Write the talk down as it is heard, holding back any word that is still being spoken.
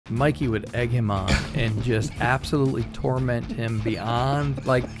Mikey would egg him on and just absolutely torment him beyond,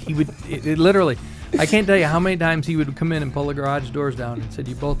 like, he would, it literally, I can't tell you how many times he would come in and pull the garage doors down and said,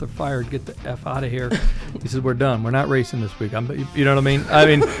 "You both are fired. Get the F out of here." He said, "We're done. We're not racing this week." You know what I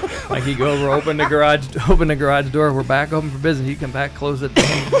mean? Like, he'd go over, open the garage door. We're back open for business. He'd come back, close the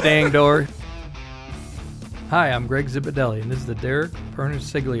dang door. Hi, I'm Greg Zipadelli, and this is the Derek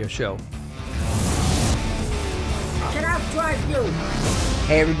Pernesiglio Show. Get out, drive you!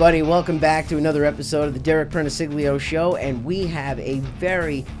 Hey everybody, welcome back to another episode of the Derek Pernesiglio Show, and we have a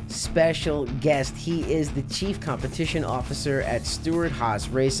very special guest. He is the Chief Competition Officer at Stewart-Haas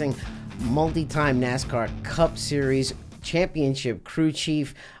Racing, multi-time NASCAR Cup Series Championship Crew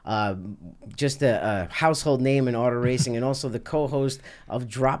Chief, just a household name in auto racing, and also the co-host of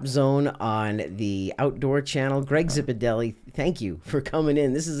Drop Zone on the Outdoor Channel. Greg Zipadelli, thank you for coming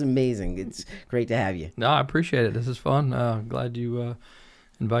in. This is amazing. It's great to have you. No, I appreciate it. This is fun. Glad you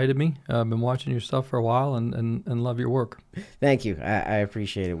invited me. I've been watching your stuff for a while and love your work. Thank you. I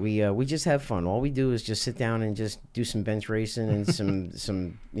appreciate it. We just have fun. All we do is just sit down and just do some bench racing and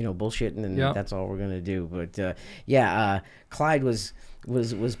some bullshitting, and that's all we're gonna do. But Clyde was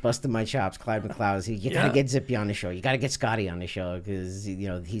busting my chops. Clyde McLeod, you gotta get Zippy on the show. You gotta get Scotty on the show, because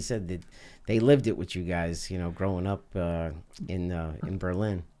he said that they lived it with you guys. Growing up in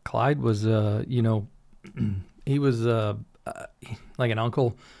Berlin. Clyde was he was like an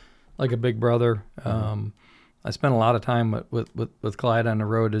uncle, like a big brother. I spent a lot of time with Clyde on the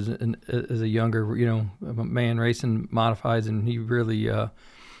road as a younger man racing modifieds, and he really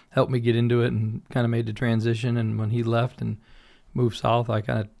helped me get into it and kind of made the transition. And when he left and moved south, I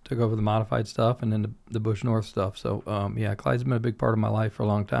kind of took over the modified stuff and then the Busch North stuff. So Clyde's been a big part of my life for a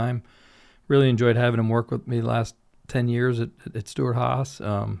long time. Really enjoyed having him work with me the last 10 years at Stewart-Haas.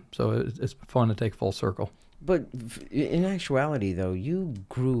 So it's fun to take full circle. But in actuality, though, you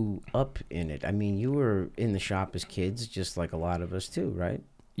grew up in it. I mean, you were in the shop as kids, just like a lot of us too, right?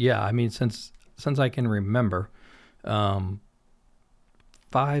 Yeah, I mean, since I can remember, 5,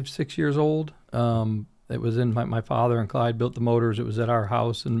 6 years old, it was in my father and Clyde built the motors. It was at our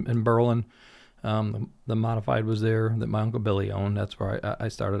house in Berlin. The modified was there that my Uncle Billy owned. That's where I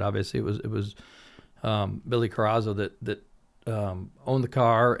started. Obviously, it was Billy Carrazzo that owned the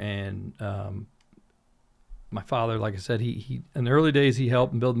car, and my father, like I said, he in the early days he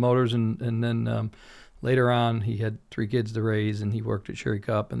helped build motors, and then later on he had 3 kids to raise, and he worked at Sherry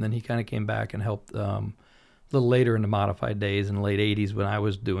Cup, and then he kind of came back and helped a little later in the modified days in the late 80s when I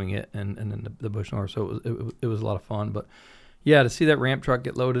was doing it, and then the Busch North. So it was a lot of fun. But yeah, to see that ramp truck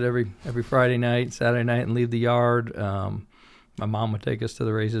get loaded every Friday night, Saturday night, and leave the yard. My mom would take us to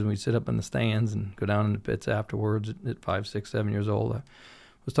the races, and we'd sit up in the stands and go down in the pits afterwards at 5, 6, 7 years old. I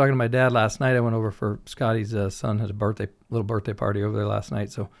was talking to my dad last night. I went over for Scotty's son had a little birthday party over there last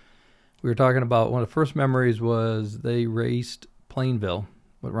night. So we were talking about one of the first memories was they raced Plainville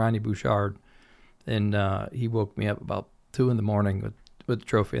with Ronnie Bouchard, and he woke me up about 2 in the morning with the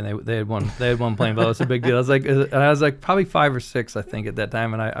trophy, and they had won Plainville. It's a big deal. I was like probably 5 or 6, I think, at that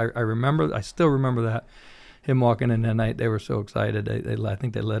time, and I still remember that. Him walking in that night, they were so excited. I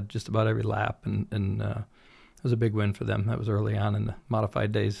think they led just about every lap, and it was a big win for them. That was early on in the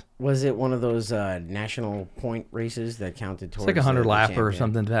modified days. Was it one of those national point races that counted towards? It's like 100 lapper or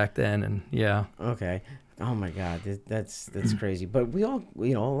something back then, and yeah. Okay. Oh my God, that's crazy. But we all, a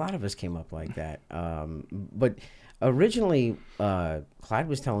lot of us came up like that. But originally, Clyde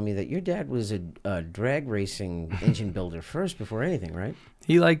was telling me that your dad was a drag racing engine builder first before anything, right?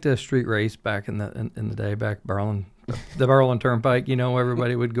 He liked to street race back in the day, back Berlin, the Berlin Turnpike.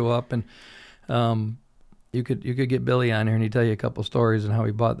 Everybody would go up, and you could get Billy on here, and he'd tell you a couple stories on how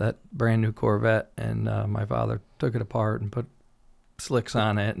he bought that brand new Corvette, and my father took it apart and put slicks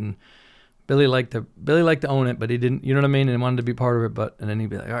on it, and Billy liked to own it, but he didn't, you know what I mean, and wanted to be part of it. And then he'd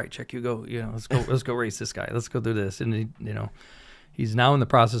be like, "All right, check, you go, let's go race this guy, let's go do this." And he's now in the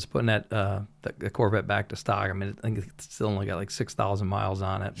process of putting the Corvette back to stock. I mean, I think it's still only got like 6,000 miles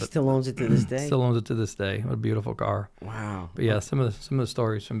on it, but still owns it to this day. Still owns it to this day. What a beautiful car! Wow. But yeah, some of the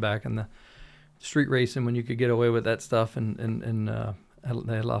stories from back in the street racing when you could get away with that stuff, and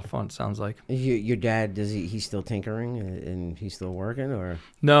they had a lot of fun. It sounds like your dad, he's still tinkering and he's still working, or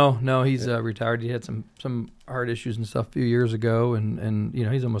no, he's retired. He had some heart issues and stuff a few years ago, and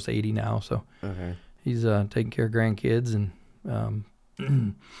he's almost 80 now, so okay. He's taking care of grandkids, and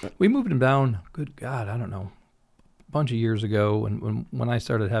we moved him down. Good God, I don't know, a bunch of years ago when I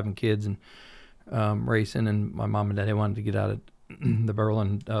started having kids and racing, and my mom and dad wanted to get out of the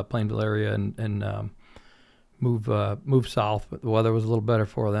Berlin Plainville area and move south, but the weather was a little better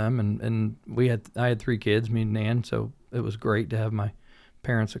for them, and I had 3 kids, me and Nan, so it was great to have my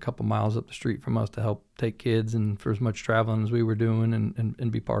parents a couple miles up the street from us to help take kids and for as much traveling as we were doing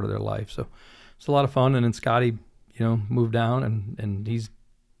and be part of their life. So it's a lot of fun. And then Scotty, moved down and he's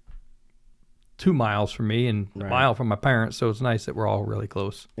 2 miles from me and a mile from my parents. So it's nice that we're all really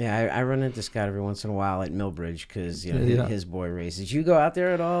close. Yeah, I run into Scott every once in a while at Millbridge because his boy races. Did you go out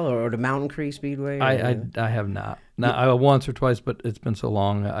there at all, or the Mountain Creek Speedway? I have not. I once or twice, but it's been so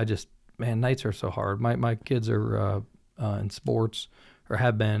long. Nights are so hard. My kids are in sports or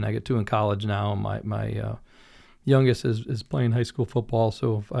have been. I got 2 in college now. My youngest is playing high school football.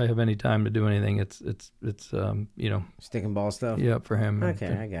 So if I have any time to do anything, it's stick and ball stuff. Yeah, for him. Okay,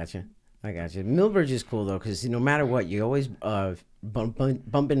 I got you. Millbridge is cool though, because no matter what, you always bump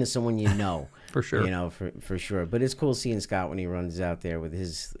into someone for sure. For sure. But it's cool seeing Scott when he runs out there with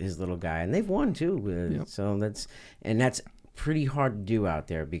his little guy, and they've won too. Yep. So that's pretty hard to do out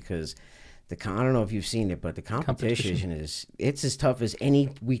there because I don't know if you've seen it, but the competition it's as tough as any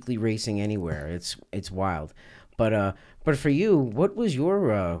weekly racing anywhere. It's wild. But for you, what was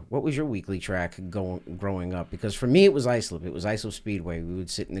your weekly track growing up? Because for me, it was Islip. It was Islip Speedway. We would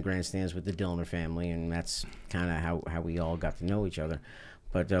sit in the grandstands with the Dillner family, and that's kind of how we all got to know each other.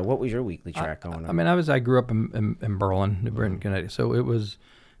 But what was your weekly track going on? I grew up in Berlin, New Britain, Connecticut. So it was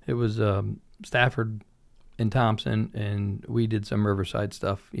Stafford and Thompson, and we did some Riverside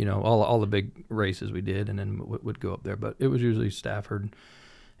stuff. All the big races we did, and then would go up there. But it was usually Stafford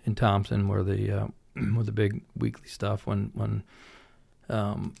and Thompson were the with the big weekly stuff when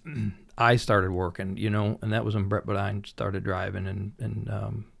I started working, and that was when Brett Bodine started driving,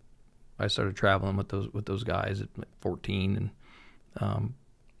 and I started traveling with those guys at like 14 and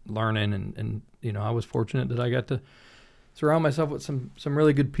learning, and I was fortunate that I got to surround myself with some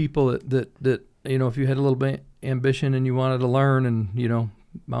really good people that if you had a little bit ambition and you wanted to learn and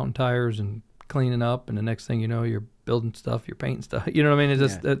mountain tires and cleaning up, and the next thing you know, you're building stuff, you're painting stuff. You know what I mean? It's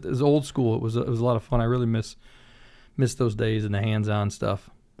just it was old school. It was a lot of fun. I really miss those days and the hands-on stuff.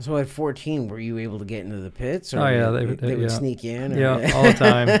 So at 14, were you able to get into the pits? Or they would sneak you in. Yeah, all the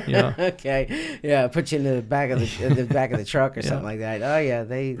time. Yeah. Okay. Yeah, put you in the back of the truck or something like that. Oh yeah,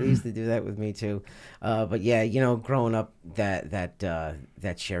 they used to do that with me too. But yeah, growing up,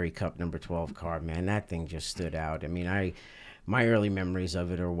 that Sherry Cup number 12 car, man, that thing just stood out. I mean, my early memories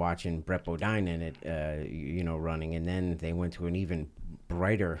of it are watching Brett Bodine in it, running, and then they went to an even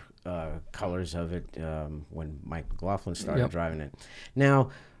brighter colors of it when Mike McLaughlin started driving it. Now,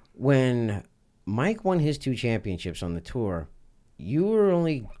 when Mike won his 2 championships on the tour, you were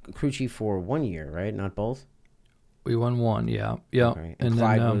only crew chief for 1 year, right? Not both? We won 1, yeah. Okay. And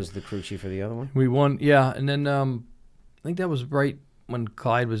Clyde was the crew chief for the other one? We won, yeah. And then I think that was right when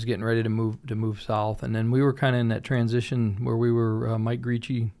Clyde was getting ready to move south, and then we were kind of in that transition where we were Mike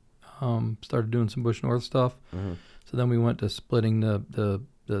Gricci started doing some Busch North stuff. Mm-hmm. So then we went to splitting the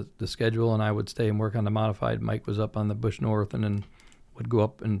schedule, and I would stay and work on the modified. Mike was up on the Busch North, and then would go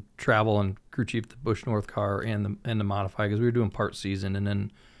up and travel and crew chief the Busch North car and the modified, because we were doing part season, and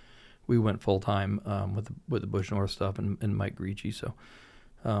then we went full time with the Busch North stuff and Mike Gricci. So.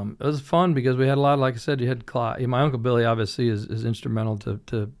 It was fun because we had a lot, like I said, you had Clyde. My Uncle Billy obviously is instrumental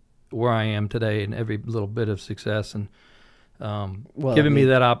to where I am today and every little bit of success, and giving me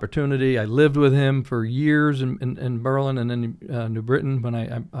that opportunity. I lived with him for years in Berlin and then New Britain when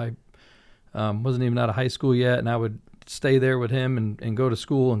I wasn't even out of high school yet, and I would stay there with him and go to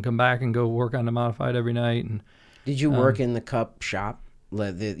school and come back and go work on the modified every night. And did you work in the Cup shop?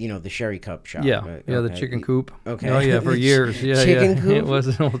 The Sherry Cup shop. Yeah, right? Yeah, the chicken coop. Okay. Oh yeah, for years. Yeah, chicken coop? It was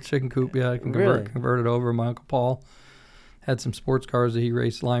an old chicken coop. Yeah, I can convert it over. My Uncle Paul had some sports cars that he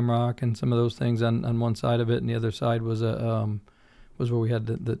raced, Lime Rock and some of those things on one side of it, and the other side was where we had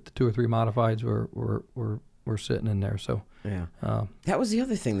the 2 or 3 modifieds were sitting in there. So yeah, that was the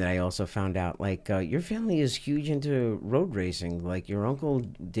other thing that I also found out. Like your family is huge into road racing. Like your uncle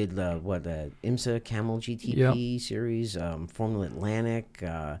did the IMSA Camel GTP series, Formula Atlantic,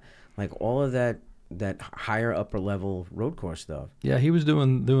 like all of that higher upper level road course stuff. Yeah, he was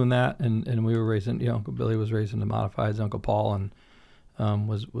doing that, and we were racing. Uncle Billy was racing the modifieds. Uncle Paul and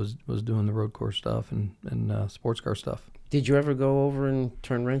was doing the road course stuff and sports car stuff. Did you ever go over and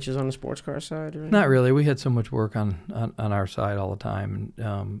turn wrenches on the sports car side? Or Not really. We had so much work on our side all the time,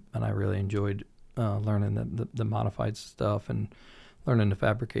 and I really enjoyed learning the modified stuff and learning to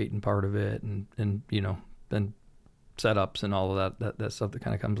fabricate and part of it, and then setups and all of that stuff that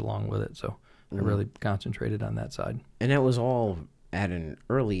kind of comes along with it. So I really concentrated on that side. And that was all at an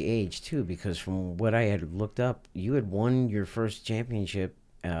early age too, because from what I had looked up, you had won your first championship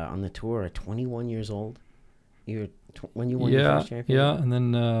on the tour at 21 years old. when you won your first championship? Yeah, and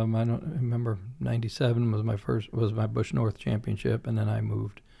then I don't remember. '97 was my Busch North championship, and then I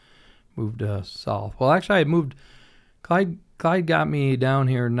moved south. Well, actually, I had moved. Clyde got me down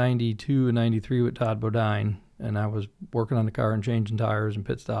here in '92 and '93 with Todd Bodine, and I was working on the car and changing tires and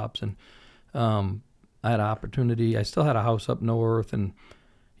pit stops, and I had an opportunity. I still had a house up north, and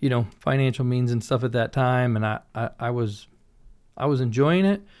financial means and stuff at that time, and I was enjoying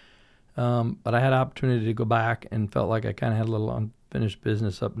it. But I had an opportunity to go back and felt like I kind of had a little unfinished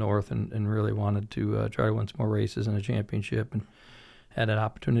business up north and really wanted to try to win some more races and a championship, and had an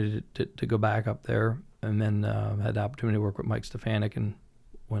opportunity to go back up there, and then had the opportunity to work with Mike Stefanik and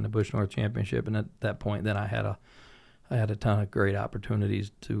win the Busch North Championship. And at that point, then I had a ton of great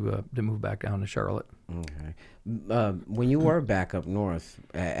opportunities to move back down to Charlotte. Okay. When you were back up north,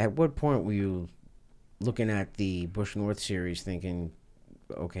 at what point were you looking at the Busch North Series thinking,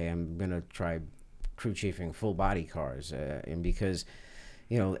 okay, I'm going to try crew chiefing full body cars? And because,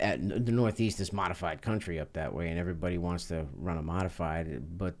 at the Northeast is modified country up that way, and everybody wants to run a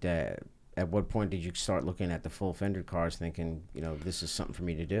modified. But at what point did you start looking at the full fender cars thinking, this is something for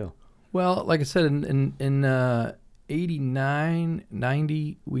me to do? Well, like I said, in 89,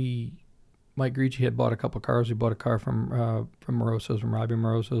 90, Mike Gricci had bought a couple cars. We bought a car from Moroso's, from Robbie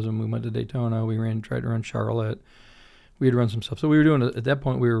Moroso's, and we went to Daytona. We tried to run Charlotte. We had run some stuff. So we were doing, at that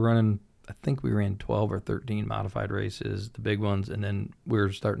point, we were running, I think we ran 12 or 13 modified races, the big ones, and then we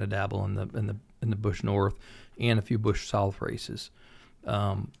were starting to dabble in the Busch North and a few Busch South races.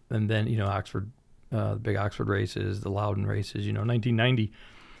 And then, Oxford, the big Oxford races, the Loudon races. 1990,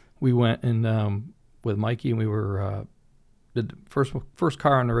 we went and with Mikey, and we were did the first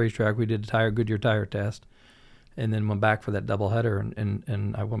car on the racetrack. We did a Goodyear tire test, and then went back for that doubleheader,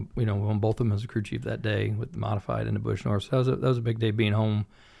 and I won. We won both of them as a crew chief that day with the modified and the Busch North. So that was a big day being home.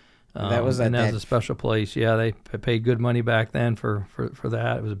 That was a special place. Yeah, they paid good money back then for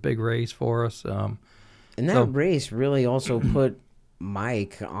that. It was a big race for us. And that race really also put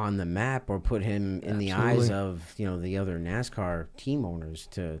Mike on the map, or put him in the eyes of the other NASCAR team owners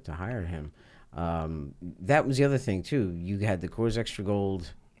to hire him. That was the other thing too. You had the Coors Extra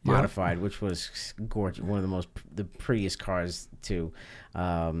Gold modified, which was gorgeous, one of the prettiest cars too.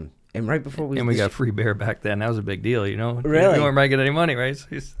 And right before we got free beer back then. That was a big deal, Really? You weren't making any money, right?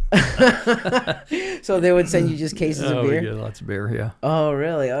 So they would send you just cases of beer? Yeah, lots of beer, yeah. Oh,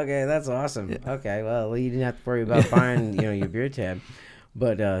 really? Okay, that's awesome. Yeah. Okay, well, you didn't have to worry about buying, your beer tab.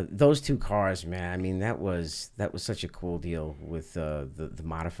 But those two cars, man, I mean, that was such a cool deal with the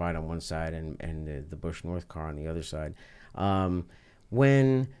modified on one side and the Busch North car on the other side.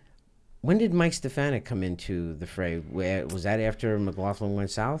 When did Mike Stefanik come into the fray? Was that after McLaughlin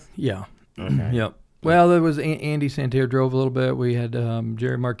went south? Yeah. Okay. Yep. Well, there was Andy Santerre drove a little bit. We had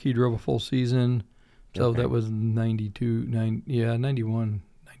Jerry Marquis drove a full season. So that was 92, 91,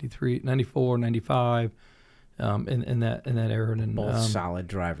 93, 94, 95. In that era, and both solid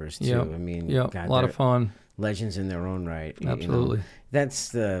drivers too. Yep, I mean, God, a lot of fun. Legends in their own right. Absolutely.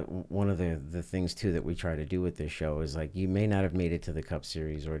 That's one of the things too that we try to do with this show is, like, you may not have made it to the Cup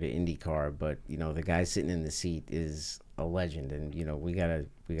Series or to IndyCar, but the guy sitting in the seat is a legend, and we gotta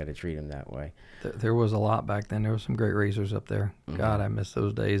treat him that way. There was a lot back then. There was some great racers up there. Mm-hmm. God, I miss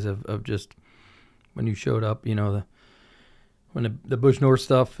those days of just when you showed up. When the Busch North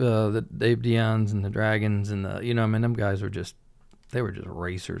stuff, the Dave Dion's and the Dragons and them guys were just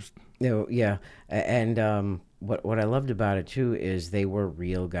racers. Yeah. And what I loved about it too is they were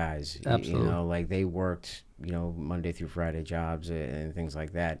real guys. Absolutely. Like they worked, Monday through Friday jobs and things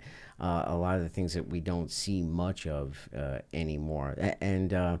like that. A lot of the things that we don't see much of anymore.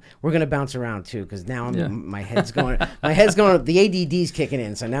 And we're gonna bounce around too, because now my head's going. The ADD's kicking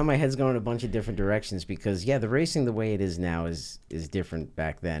in, so now my head's going a bunch of different directions. Because the racing the way it is now is different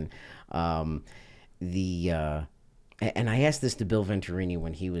back then. And I asked this to Bill Venturini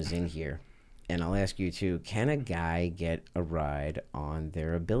when he was in here, and I'll ask you too, can a guy get a ride on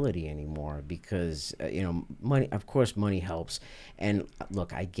their ability anymore? Because, money, of course, money helps. And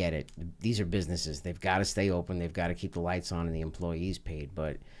look, I get it. These are businesses. They've got to stay open. They've got to keep the lights on and the employees paid.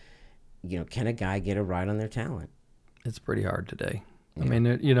 But, can a guy get a ride on their talent? It's pretty hard today. Yeah. I mean,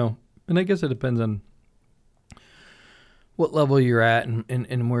 and I guess it depends on what level you're at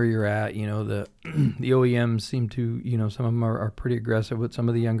and where you're at. The OEMs seem to, some of them are pretty aggressive with some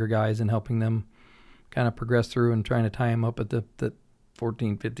of the younger guys and helping them kind of progress through and trying to tie them up at the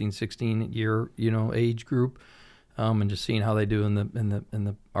 14, 15, 16 year, age group, and just seeing how they do in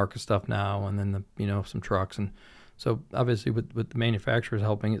the ARCA stuff now, and then some trucks. And so obviously with the manufacturers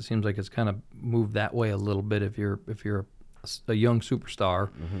helping, it seems like it's kind of moved that way a little bit if you're a young superstar,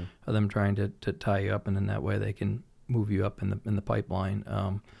 of them trying to tie you up, and then that way they can move you up in the pipeline.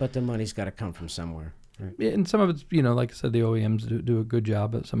 But the money's got to come from somewhere. Right. And some of it's, like I said, the OEMs do a good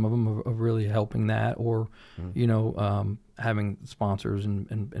job, but some of them of really helping that, or, having sponsors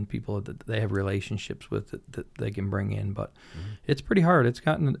and people that they have relationships with that they can bring in. But it's pretty hard. It's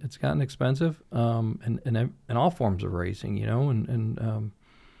gotten expensive, in all forms of racing,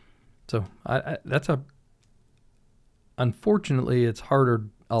 so unfortunately, it's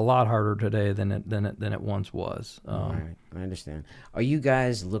a lot harder today than it once was. All right, I understand. Are you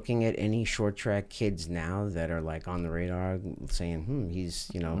guys looking at any short track kids now that are like on the radar, saying,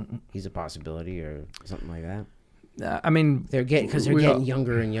 he's a possibility or something like that? I mean, they're getting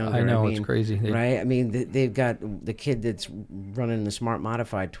younger and younger. I know, it's crazy, right? I mean, they've got the kid that's running the Smart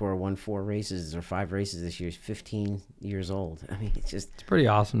Modified Tour, won 4 races or 5 races this year. He's 15 years old. I mean, it's pretty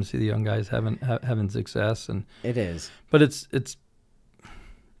awesome to see the young guys having success, and it is. But it's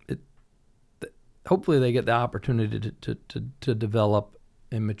hopefully they get the opportunity to develop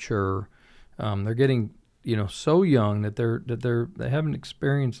and mature. They're getting so young that they haven't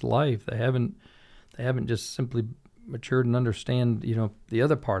experienced life. They haven't just simply matured and understand the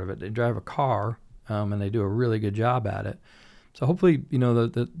other part of it. They drive a car, and they do a really good job at it. So hopefully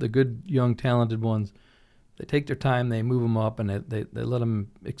the good young talented ones, they take their time, they move them up, and they let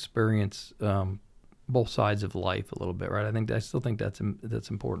them experience both sides of life a little bit, right? I still think that's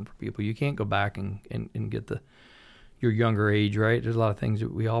important for people. You can't go back and get your younger age, right? There's a lot of things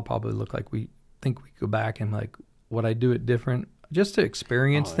that we all probably look like we think we go back and like, would I do it different? Just to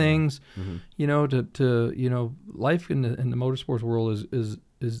experience things, to life in the motorsports world is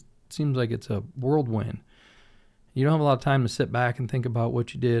seems like it's a whirlwind. You don't have a lot of time to sit back and think about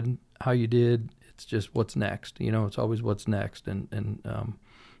what you did, how you did. It's just what's next. It's always what's next, and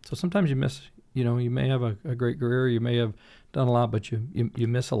so sometimes you miss. You may have a great career, you may have done a lot, but you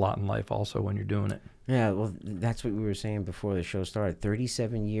miss a lot in life also when you're doing it. Yeah, well, that's what we were saying before the show started.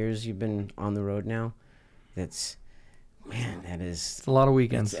 37 years you've been on the road now. It's a lot of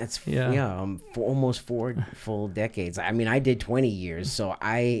weekends. That's for almost 4 full decades. I mean, I did 20 years, so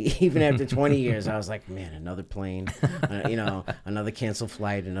even after 20 years, I was like, man, another plane, another canceled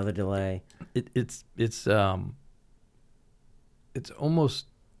flight, another delay. It's almost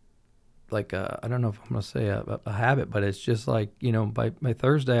like I don't know if I'm gonna say a habit, but it's just like by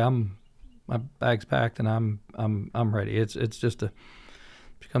Thursday my bag's packed and I'm ready. It's just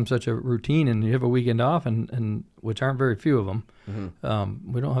become such a routine, and you have a weekend off, and which aren't very few of them.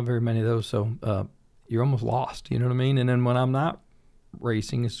 We don't have very many of those, so you're almost lost. You know what I mean? And then when I'm not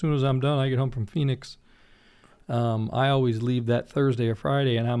racing, as soon as I'm done, I get home from Phoenix. I always leave that Thursday or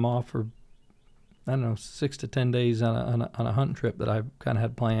Friday, and I'm off for 6 to 10 days on a hunting trip that I've kind of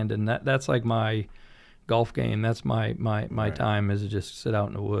had planned, and that's like my golf game. That's my right. time is to just sit out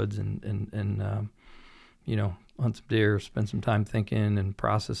in the woods and hunt some deer, spend some time thinking and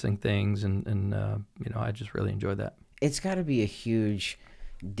processing things, and I just really enjoyed that. It's got to be a huge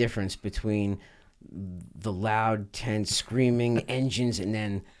difference between the loud, tense, screaming engines and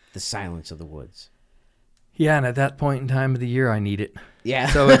then the silence of the woods. Yeah, and at that point in time of the year, I need it. Yeah.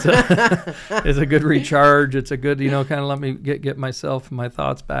 So it's a good recharge. It's a good, kind of let me get myself and my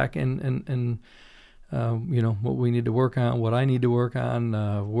thoughts back and what we need to work on, what I need to work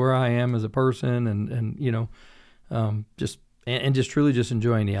on, where I am as a person, and just truly just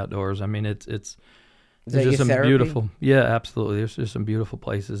enjoying the outdoors. I mean, it's just some therapy? beautiful. Yeah, absolutely. There's just some beautiful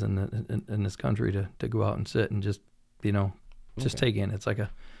places in this country to go out and sit and just take in. It's like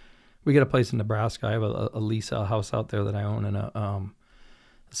we got a place in Nebraska. I have a lease house out there that I own, and a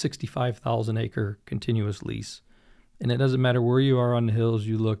 65,000 acre continuous lease. And it doesn't matter where you are on the hills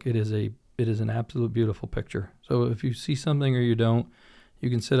you look, it is an absolute beautiful picture. So if you see something or you don't,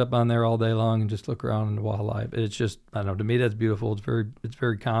 you can sit up on there all day long and just look around in the wildlife. It's just, I don't know, to me that's beautiful. It's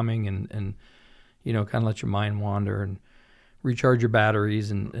very calming and kind of let your mind wander and recharge your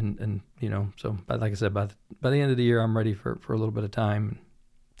batteries and so, but like I said, by the end of the year, I'm ready for a little bit of time.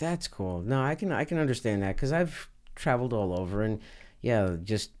 That's cool. No, I can understand that, because I've traveled all over, and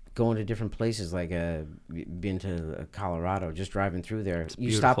just going to different places, like been to Colorado, just driving through there.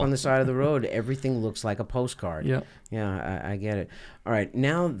 You stop on the side of the road, everything looks like a postcard. Yeah, I get it. All right,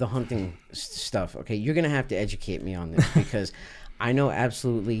 now the hunting stuff. Okay, you're gonna have to educate me on this because I know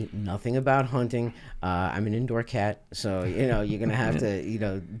absolutely nothing about hunting. I'm an indoor cat, so you're gonna have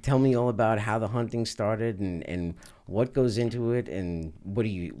to tell me all about how the hunting started and what goes into it, and what do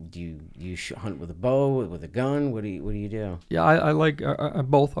you hunt with a bow, with a gun? What do you do? Yeah, I like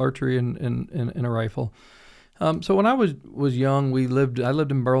both archery and a rifle. So when I was young, I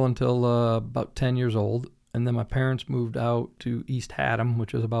lived in Berlin until about 10 years old, And then my parents moved out to East Haddam,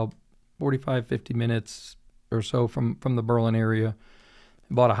 which was about 45, 50 minutes or so from the Berlin area.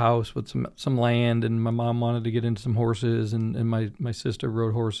 Bought a house with some land, and my mom wanted to get into some horses, and my sister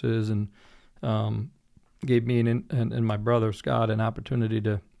rode horses, and gave me and my brother Scott an opportunity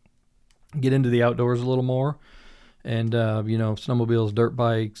to get into the outdoors a little more. And, snowmobiles, dirt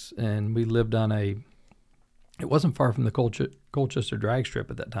bikes, and we lived on it wasn't far from the Colchester drag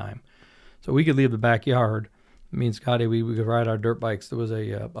strip at that time. So we could leave the backyard. Me and Scotty, we could ride our dirt bikes. There was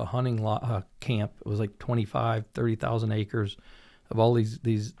a hunting camp. It was like 30,000 acres of all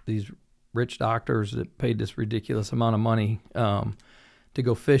these rich doctors that paid this ridiculous amount of money to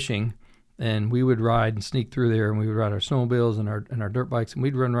go fishing. And we would ride and sneak through there, and we would ride our snowmobiles and our dirt bikes, and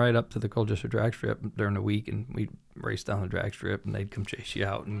we'd run right up to the Colchester drag strip during the week, and we'd race down the drag strip, and they'd come chase you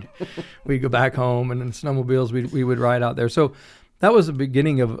out, and we'd go back home, and then snowmobiles, we would ride out there. So that was the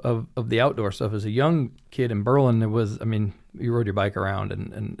beginning of the outdoor stuff. As a young kid in Berlin, you rode your bike around,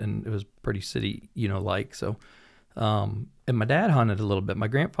 and it was pretty city, like. So, and my dad hunted a little bit. My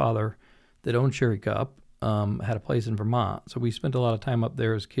grandfather that owned Cherry Cup had a place in Vermont, so we spent a lot of time up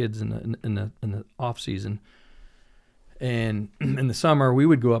there as kids in the off season. And in the summer, we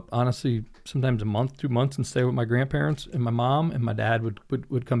would go up, honestly, sometimes a month, 2 months, and stay with my grandparents. And my mom and my dad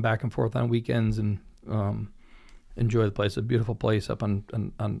would come back and forth on weekends and enjoy the place. A beautiful place up on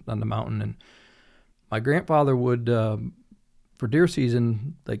the mountain. And my grandfather would, for deer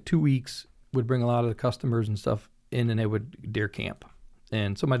season, like 2 weeks, would bring a lot of the customers and stuff in, and they would deer camp.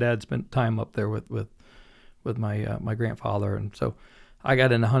 And so my dad spent time up there with my grandfather, and so I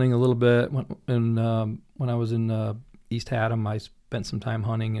got into hunting a little bit. When I was in East Haddam, I spent some time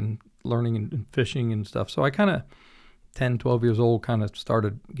hunting and learning and fishing and stuff. So I kind of 10, 12 years old, kind of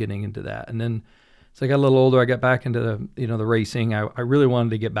started getting into that. And then as I got a little older, I got back into the racing. I really wanted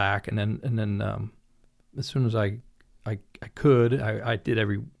to get back, and then as soon as I could, I did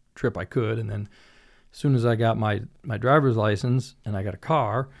every trip I could. And then as soon as I got my driver's license and I got a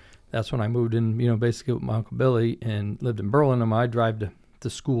car, that's when I moved in, basically with my Uncle Billy, and lived in Berlin. And I'd drive to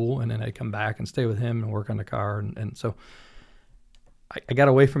school, and then I'd come back and stay with him and work on the car. And so I got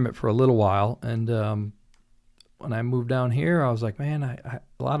away from it for a little while. And when I moved down here, I was like, man, a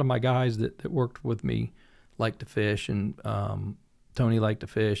lot of my guys that worked with me liked to fish, and Tony liked to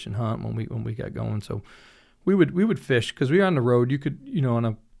fish and hunt when we got going. So we would fish because we were on the road. You could, on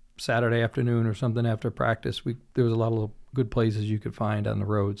a Saturday afternoon or something after practice, there was a lot of good places you could find on the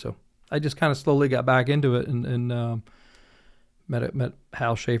road. So I just kind of slowly got back into it, and met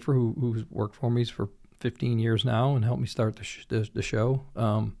Hal Schaefer, who's worked for me for 15 years now and helped me start the show.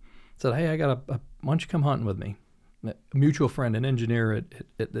 Said, hey, why don't you come hunting with me? A mutual friend, an engineer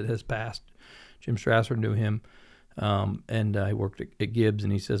that has passed, Jim Strasser, knew him, and I worked at Gibbs,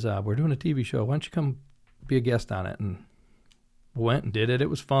 and he says, we're doing a TV show. Why don't you come be a guest on it? And went and did it. It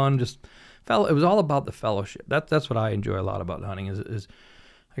was fun. It was all about the fellowship. That's what I enjoy a lot about hunting is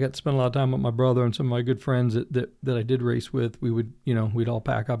I got to spend a lot of time with my brother and some of my good friends that I did race with. We would, we'd all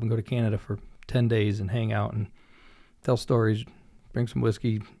pack up and go to Canada for 10 days and hang out and tell stories, bring some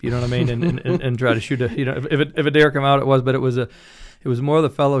whiskey, you know what I mean, and try to shoot if a deer come out, but it was more the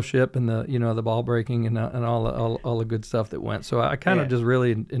fellowship and the ball breaking and all the good stuff that went. So I kind of just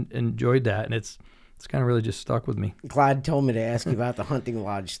really enjoyed that, and it's kind of really just stuck with me. Clyde told me to ask you about the hunting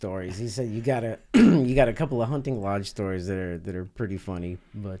lodge stories. He said you got a couple of hunting lodge stories that are pretty funny,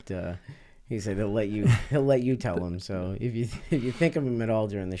 but he said he'll let you tell them. So if you think of them at all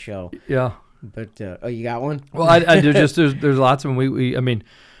during the show, yeah. But you got one? Well, I do. Just there's lots of them.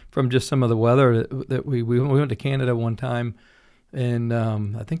 From just some of the weather that we went to Canada one time, and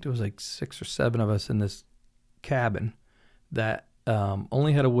I think there was like 6 or 7 of us in this cabin that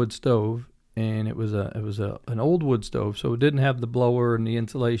only had a wood stove. And it was an old wood stove, so it didn't have the blower and the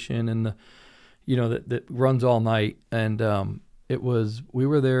insulation and the, that runs all night. And we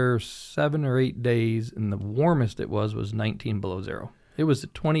were there 7 or 8 days, and the warmest it was 19 below zero. It was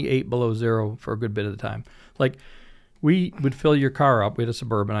 28 below zero for a good bit of the time. Like, we would fill your car up. We had a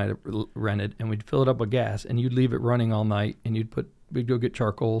Suburban I rented, and we'd fill it up with gas, and you'd leave it running all night, and we'd go get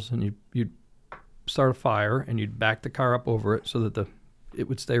charcoals, and you'd start a fire, and you'd back the car up over it so that it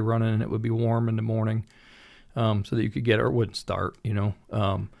would stay running and it would be warm in the morning, so that you could get it, or it wouldn't start,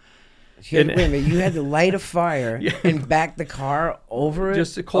 Wait a minute, you had to light a fire and back the car over it?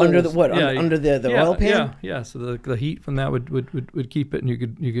 Just the coals. Under the what? Under the oil pan? Yeah. So the heat from that would keep it, and you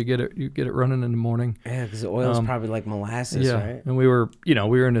could get it running in the morning. Yeah, because the oil's probably like molasses, right? And we were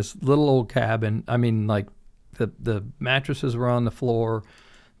in this little old cabin. Like the mattresses were on the floor,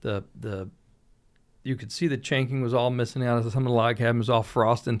 the you could see the chinking was all missing out. Some of the log cabin was all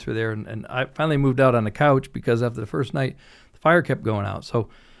frosting through there. And I finally moved out on the couch because after the first night, the fire kept going out. So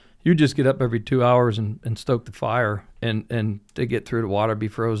you just get up every 2 hours and stoke the fire and to get through the water, be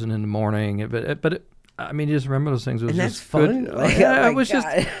frozen in the morning. But I mean, you just remember those things. It was and that's just fun. good. Like, yeah, it was just,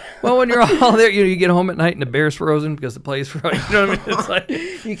 well, when you're all there, you get home at night and the bear's frozen because the play's frozen. You know what I mean? It's like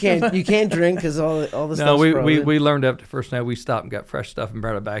you can't drink because all the stuff's no, frozen. we learned after the first night we stopped and got fresh stuff and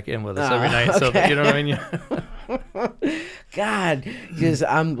brought it back in with us every night. Okay. So that, you know what I mean? God, just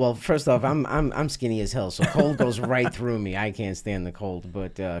first off, I'm skinny as hell, so cold goes right through me. I can't stand the cold.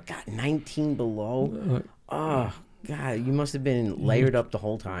 But God, 19 below. Oh God, you must have been layered up the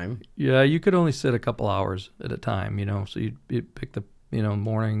whole time. Yeah, you could only sit a couple hours at a time, so you'd pick the,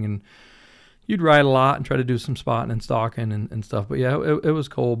 morning and you'd ride a lot and try to do some spotting and stalking and stuff. But yeah, it was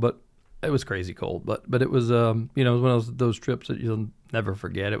cold, but it was crazy cold. But it was, it was one of those trips that you'll never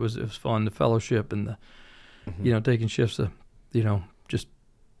forget. It was fun, the fellowship and the, taking shifts, just,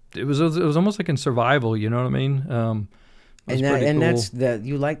 it was almost like in survival, you know what I mean? And cool. that's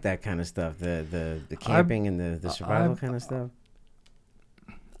you like that kind of stuff, the camping and the survival kind of stuff.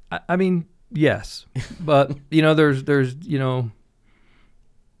 I mean, yes, but there's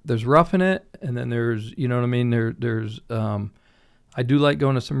roughing it, and then there's what I mean. There's I do like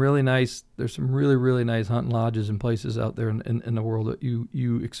going to some really nice. There's some really really nice hunting lodges and places out there in the world that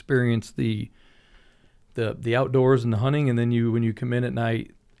you experience the outdoors and the hunting, and then when you come in at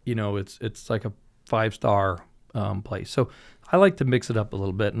night, it's like a 5-star place. So I like to mix it up a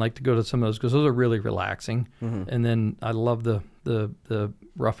little bit and like to go to some of those because those are really relaxing. And then I love the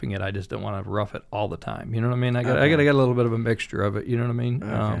roughing it. I just don't want to rough it all the time. You know what I mean? I got to get a little bit of a mixture of it. You know what I mean?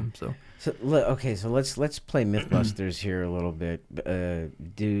 Okay. So let's play Mythbusters here a little bit.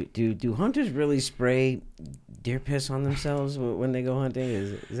 Do hunters really spray deer piss on themselves when they go hunting?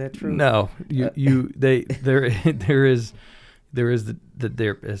 Is that true? No, there is the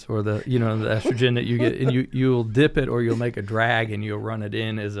deer piss or the the estrogen that you get, and you'll dip it or you'll make a drag and you'll run it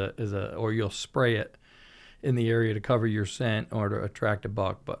in or you'll spray it in the area to cover your scent or to attract a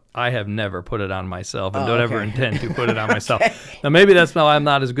buck. But I have never put it on myself and don't ever intend to put it on myself. Now maybe that's why I'm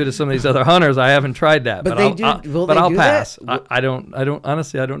not as good as some of these other hunters. I haven't tried that, but I'll pass. I don't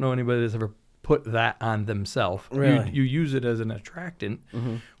honestly. I don't know anybody that's ever put that on themselves. Really? You use it as an attractant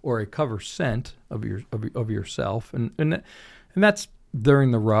or a cover scent of yourself, and that's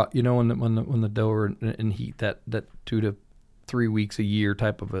during the rut, when the doe are in heat, that 2 to 3 weeks a year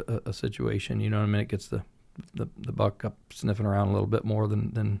type of a situation. You know what I mean? It gets the buck up sniffing around a little bit more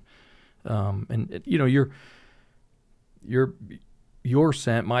than your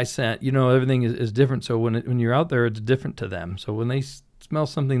scent, my scent. Everything is different. So when you're out there, it's different to them. So when they smell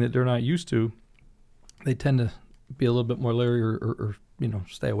something that they're not used to, they tend to be a little bit more leery or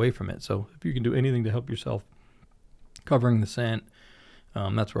stay away from it. So if you can do anything to help yourself covering the scent,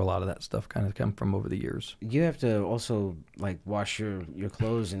 that's where a lot of that stuff kind of come from over the years. You have to also like wash your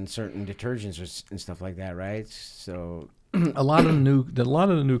clothes in certain detergents and stuff like that, right? So a lot of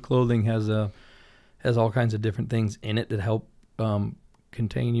the new clothing has all kinds of different things in it that help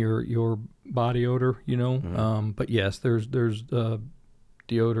contain your body odor. But yes, there's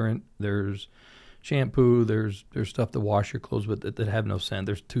deodorant, there's shampoo, there's stuff to wash your clothes with that have no scent.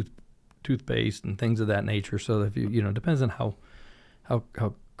 There's toothpaste and things of that nature. So if you depends on how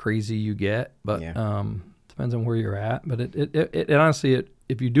crazy you get, but depends on where you're at. But it honestly,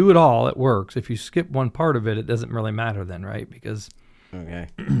 if you do it all, it works. If you skip one part of it, it doesn't really matter then, right? Because you're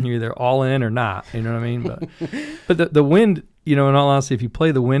either all in or not. You know what I mean? But the wind, in all honesty, if you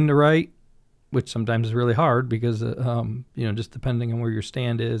play the wind right, which sometimes is really hard because just depending on where your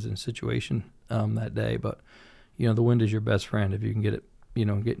stand is and situation that day. But the wind is your best friend if you can get it.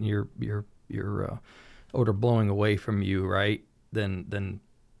 Getting your odor blowing away from you, right? Then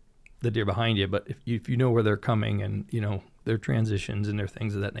the deer behind you. But if you know where they're coming and their transitions and their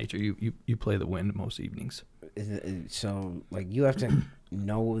things of that nature, you play the wind most evenings. So like you have to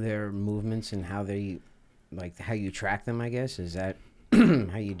know their movements and how you track them. I guess is that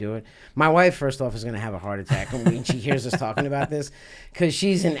how you do it. My wife, first off, is going to have a heart attack when she hears us talking about this because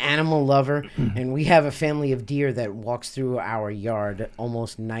she's an animal lover, and we have a family of deer that walks through our yard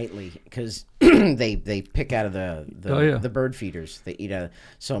almost nightly because they pick out of the bird feeders. They eat out.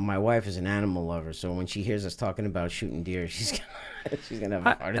 So my wife is an animal lover. So when she hears us talking about shooting deer, she's gonna have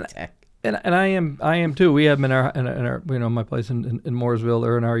a heart attack. And I am too. We have them in our my place in Mooresville.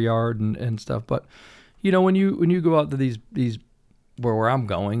 They're in our yard and stuff. But when you go out to these where I'm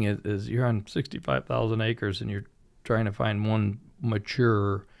going is you're on 65,000 acres and you're trying to find one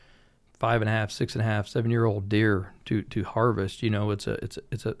mature 5.5, 6.5, 7-year-old deer to harvest.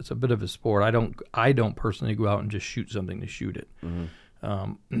 It's a bit of a sport. I don't personally go out and just shoot something to shoot it.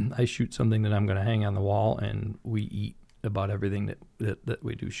 I shoot something that I'm going to hang on the wall, and we eat about everything that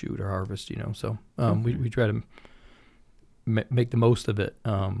we do shoot or harvest. So we try to make the most of it.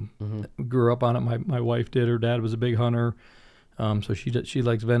 Grew up on it. My wife did. Her dad was a big hunter, so she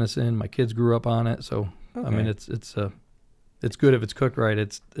likes venison. My kids grew up on it. So I mean, it's good if it's cooked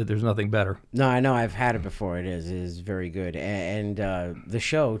right. There's nothing better. No, I know. I've had it before. It is very good. And the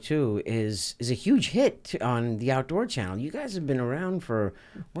show too is a huge hit on the Outdoor Channel. You guys have been around for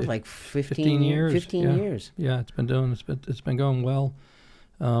like 15 years. 15 years. Yeah, it's been going well.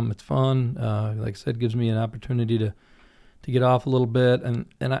 It's fun. Like I said, gives me an opportunity to get off a little bit. And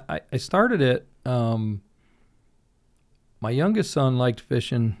I started it. My youngest son liked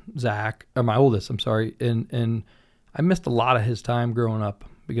fishing, Zach, or my oldest, I'm sorry, and I missed a lot of his time growing up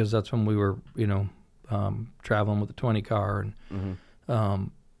because that's when we were, traveling with the 20 car, and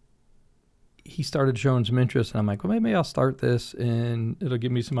he started showing some interest, and I'm like, well, maybe I'll start this, and it'll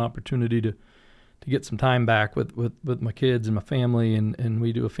give me some opportunity to get some time back with my kids and my family, and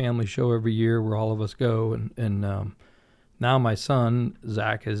we do a family show every year where all of us go, and now my son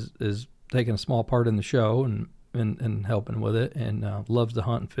Zach is taking a small part in the show and helping with it, and loves to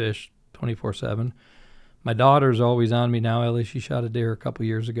hunt and fish 24/7. My daughter's always on me now. Ellie, she shot a deer a couple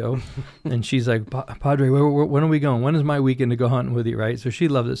years ago, and she's like, Padre, when are we going? When is my weekend to go hunting with you, right? So she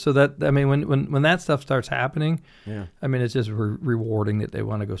loves it. So that, I mean, when that stuff starts happening, I mean, it's just rewarding that they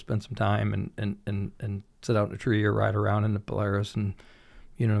want to go spend some time and sit out in a tree or ride around in the Polaris and,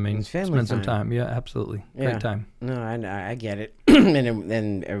 you know what I mean? It's family spend some time. time. Yeah, absolutely. Great time. No, I get it.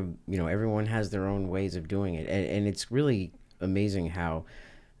 and everyone has their own ways of doing it. And it's really amazing how,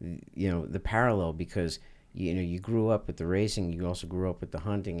 the parallel, because you grew up with the racing, you also grew up with the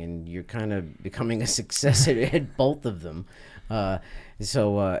hunting, and you're kind of becoming a success at both of them.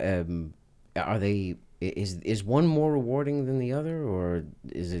 So are they? Is one more rewarding than the other, or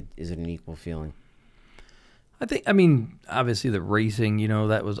is it an equal feeling? I mean, obviously the racing,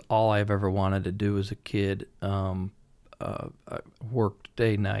 that was all I've ever wanted to do as a kid. I worked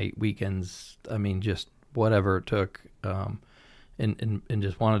day, night, weekends. I mean, just whatever it took, and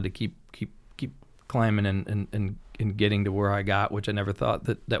just wanted to keep climbing and getting to where I got, which I never thought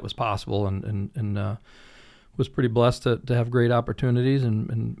that was possible, and was pretty blessed to have great opportunities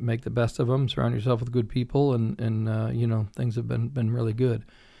and make the best of them. Surround yourself with good people, and things have been really good.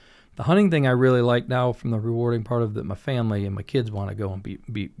 The hunting thing I really like now, from the rewarding part of that, my family and my kids want to go and be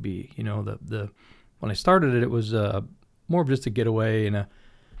when I started it was more of just a getaway and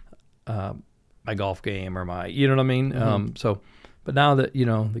my golf game or my, you know what I mean? Mm-hmm. But now that,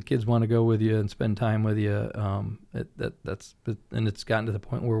 the kids want to go with you and spend time with you, and it's gotten to the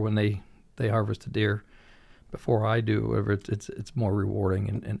point where when they harvest a deer before I do, whatever, it's more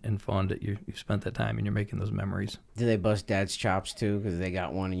rewarding and fun that you spent that time and you're making those memories. Do they bust Dad's chops too because they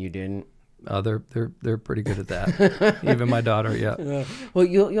got one and you didn't? They're pretty good at that. Even my daughter, yeah. Well,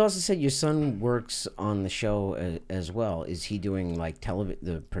 you also said your son works on the show as well. Is he doing like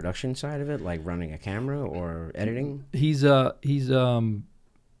the production side of it, like running a camera or editing? He's just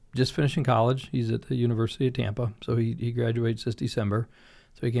finishing college. He's at the University of Tampa, so he graduates this December.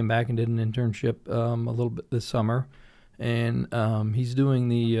 So he came back and did an internship a little bit this summer, and he's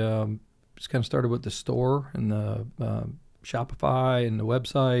doing just kind of started with the store and the Shopify and the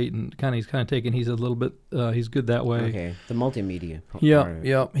website, and he's a little bit he's good that way. Okay, the multimedia.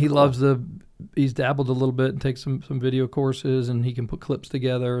 Yeah. He loves he's dabbled a little bit and takes some video courses, and he can put clips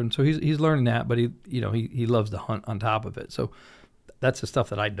together, and so he's learning that. But he loves to hunt on top of it. So that's the stuff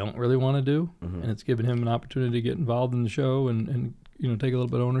that I don't really want to do, and it's given him an opportunity to get involved in the show and take a little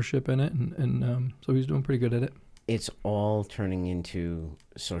bit of ownership in it, and so he's doing pretty good at it. It's all turning into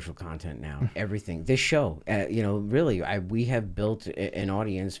social content now. Everything. This show, really, we have built an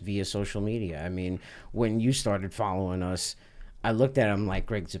audience via social media. I mean, when you started following us, I looked at him like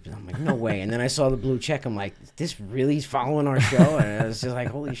Greg Zipadelli. I'm like, no way. And then I saw the blue check. I'm like, this really is following our show? And I was just like,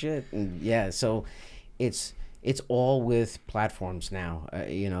 holy shit. And yeah, so it's all with platforms now.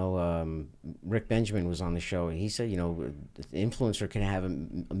 Rick Benjamin was on the show, and he said, the influencer can have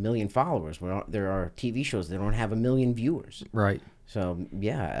a million followers. There are TV shows that don't have 1 million viewers. Right. So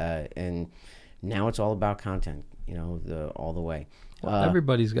yeah, and now it's all about content. All the way. Well,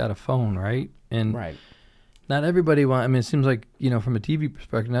 everybody's got a phone, right? And right. Not everybody it seems like, from a TV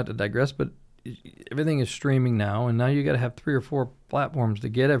perspective, not to digress, but everything is streaming now, and now you got to have 3 or 4 platforms to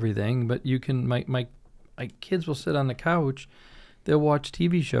get everything. But you can, my kids will sit on the couch, they'll watch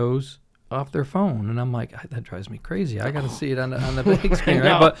TV shows off their phone, and I'm like, that drives me crazy. I got to see it on the big screen,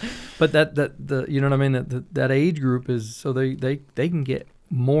 right? But the you know what I mean? That age group is so they can get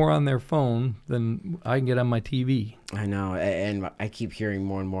more on their phone than I can get on my TV. I know, and I keep hearing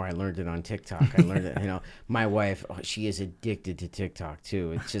more and more. I learned it on TikTok. I learned it. My wife, she is addicted to TikTok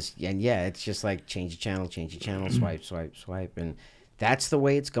too. It's just, and yeah, it's just like change the channel, swipe, swipe, swipe, and that's the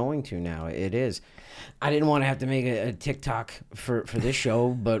way it's going to now. It is. I didn't want to have to make a TikTok for this show,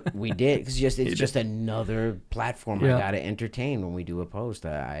 but we did because it's just another platform I got to entertain when we do a post.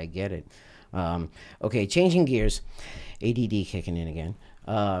 I get it. Okay, changing gears. ADD kicking in again.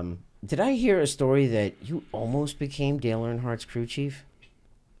 Did I hear a story that you almost became Dale Earnhardt's crew chief?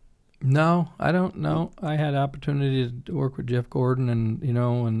 No, I don't know. I had opportunity to work with Jeff Gordon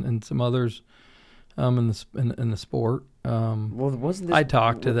and some others in the sport. Well, wasn't this? I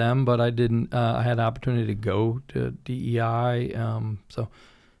talked to them, but I didn't. I had opportunity to go to DEI.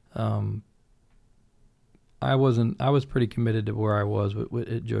 I was pretty committed to where I was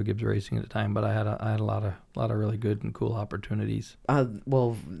with Joe Gibbs Racing at the time, but I had a lot of really good and cool opportunities.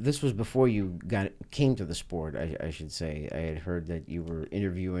 Well, this was before you came to the sport, I should say. I had heard that you were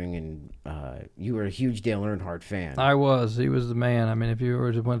interviewing, and you were a huge Dale Earnhardt fan. I was. He was the man. I mean, if you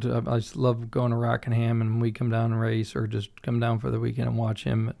were to I just love going to Rockingham, and we come down and race, or just come down for the weekend and watch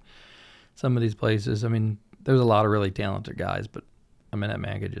him at some of these places. I mean, there's a lot of really talented guys, but I mean, that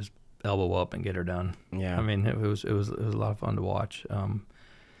man could just elbow up and get her done. Yeah. I mean, it was a lot of fun to watch.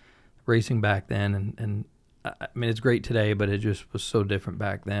 Racing back then, and I mean, it's great today, but it just was so different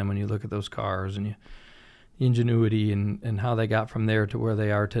back then when you look at those cars and the ingenuity and how they got from there to where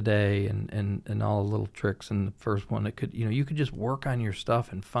they are today, and all the little tricks. And the first one that could, you could just work on your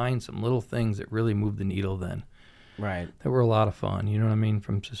stuff and find some little things that really moved the needle then. Right. That were a lot of fun. You know what I mean?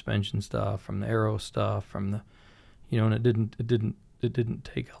 From suspension stuff, from the aero stuff, from the, and it didn't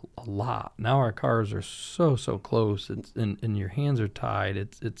take a lot. Now our cars are so close. It's and your hands are tied.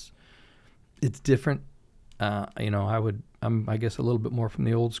 It's different. I'm I guess a little bit more from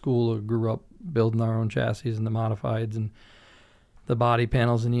the old school. I grew up building our own chassis and the modifieds and the body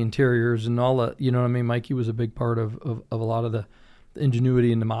panels and the interiors and all that. You know what I mean? Mikey was a big part of a lot of the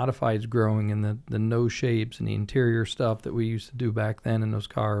ingenuity in the modifieds growing, and the nose shapes and the interior stuff that we used to do back then in those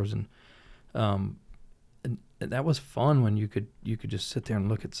cars. And that was fun when you could just sit there and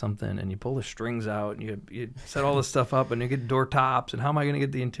look at something, and you pull the strings out, and you set all this stuff up, and you get door tops, and how am I going to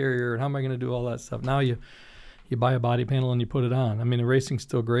get the interior, and how am I going to do all that stuff? Now you buy a body panel and you put it on. I mean, the racing's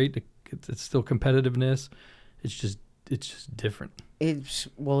still great. It's still competitiveness. It's just different. It's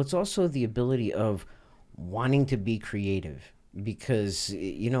also the ability of wanting to be creative, because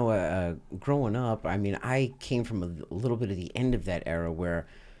growing up, I mean, I came from a little bit of the end of that era where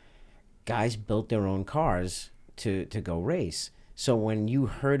guys built their own cars to go race. So when you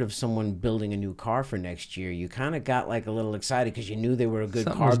heard of someone building a new car for next year, you kind of got like a little excited because you knew they were a good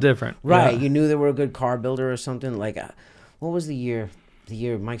something car. Was different, right? Yeah. You knew they were a good car builder or something. Like, what was the year? The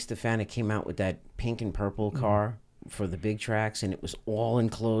year Mike Stefanik came out with that pink and purple car for the big tracks, and it was all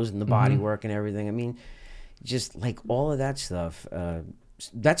enclosed in the bodywork and everything. I mean, just like all of that stuff.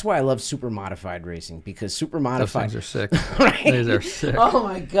 That's why I love super modified racing, because super modified. Those things are sick. Right? These are sick. Oh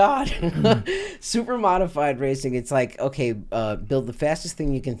my God. Super modified racing. It's like, okay, build the fastest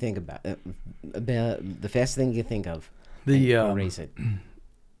thing you can think about. The fastest thing you can think of. Race it.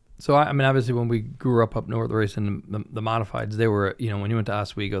 So I mean, obviously, when we grew up north racing the modifieds, they were, when you went to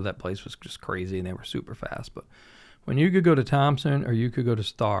Oswego, that place was just crazy, and they were super fast. But when you could go to Thompson or you could go to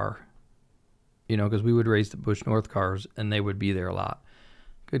Star, because we would race the Busch North cars, and they would be there a lot.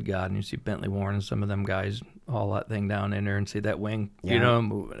 Good God, and you see Bentley Warren and some of them guys haul that thing down in there and see that wing,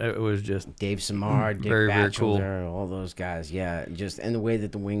 it was just Dave Samar, Dick Batchelder, all those guys, and the way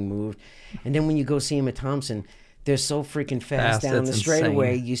that the wing moved. And then when you go see them at Thompson, they're so freaking fast down the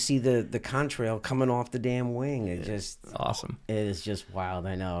straightaway. You see the contrail coming off the damn wing. It's just awesome. It is just wild.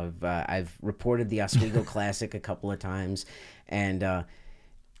 I know. I've reported the Oswego Classic a couple of times, and I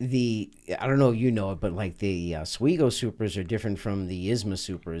don't know if you know it, but like the Oswego Supers are different from the ISMA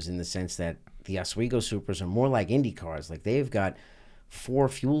Supers in the sense that the Oswego Supers are more like Indy cars. Like, they've got 4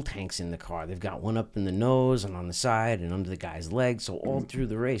 fuel tanks in the car. They've got one up in the nose and on the side and under the guy's leg. So all through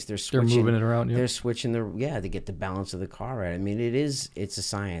the race, they're moving it around. They're switching to get the balance of the car right. I mean, it's a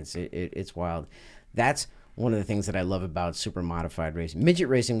science. It's wild. That's one of the things that I love about super modified racing. Midget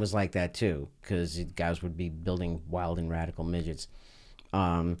racing was like that too, because guys would be building wild and radical midgets.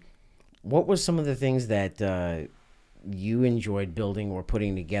 What was some of the things that you enjoyed building or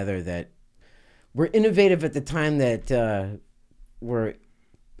putting together that were innovative at the time, that were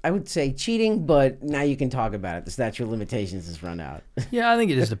I would say cheating, but now you can talk about it. The statute of limitations has run out. Yeah, I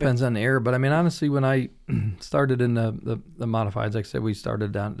think it just depends on the era. But I mean, honestly, when I started in the modifieds, like I said, we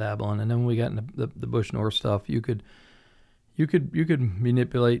started down dabbling, and then when we got into the Bush North stuff, you could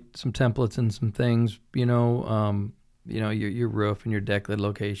manipulate some templates and some things, your roof and your deck lid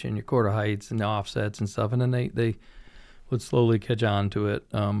location, your quarter heights and the offsets and stuff, and then they would slowly catch on to it.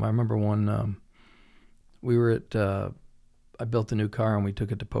 I remember one, we were at. I built a new car and we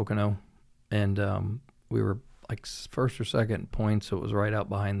took it to Pocono, and we were like first or second points, so it was right out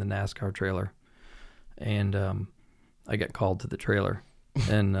behind the NASCAR trailer, and I got called to the trailer.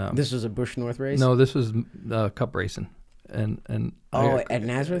 And this was a Bush North race? No, this was Cup racing, and at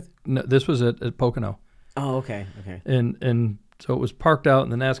Nazareth? No, this was at Pocono. Oh, okay. And so it was parked out,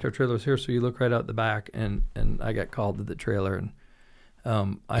 and the NASCAR trailer was here, so you look right out the back, and I got called to the trailer, and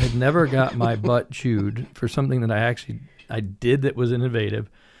I had never got my butt chewed for something that I did that was innovative,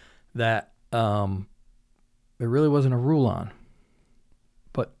 that there really wasn't a rule on.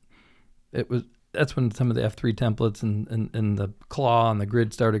 But that's when some of the F3 templates and the claw and the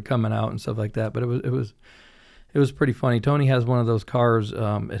grid started coming out and stuff like that. But it was pretty funny. Tony has one of those cars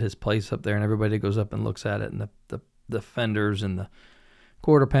at his place up there, and everybody goes up and looks at it, and the fenders and the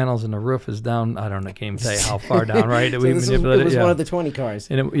quarter panels and the roof is down. I don't know. I can't even tell you how far down. Right? So it was one of the 20 cars.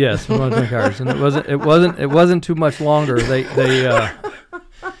 And yes, one of the 20 cars. And it wasn't too much longer.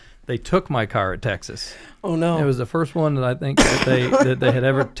 They took my car at Texas. Oh no! It was the first one that I think that they had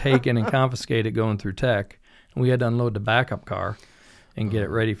ever taken and confiscated going through tech. And we had to unload the backup car and get it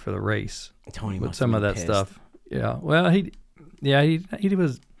ready for the race. Tony with must some have of that been stuff. Yeah. Well,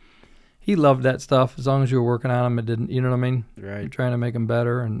 he loved that stuff as long as you were working on him. It didn't, you know what I mean? Right. You're trying to make them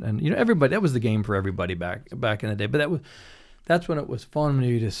better, and everybody. That was the game for everybody back in the day. But that's when it was fun, when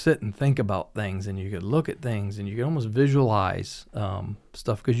you just sit and think about things, and you could look at things, and you could almost visualize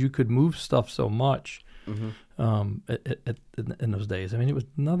stuff, because you could move stuff so much in those days. I mean, it was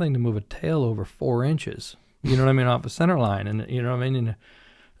nothing to move a tail over 4 inches. You know what I mean, off a center line, and you know what I mean,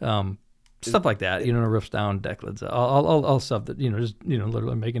 and stuff like that. Roofs down, deck lids, all stuff that just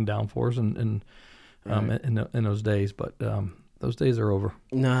literally making downforce and in those days. But those days are over.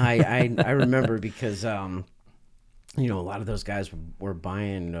 No, I remember because a lot of those guys were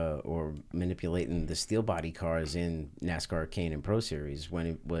buying or manipulating the steel body cars in NASCAR K&N Pro Series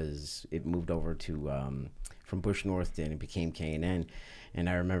when it moved over to from Bush North, and it became K&N. And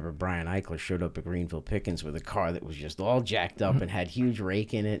I remember Brian Eichler showed up at Greenville Pickens with a car that was just all jacked up and had huge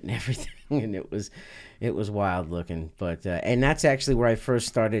rake in it and everything, and it was wild looking. But and that's actually where I first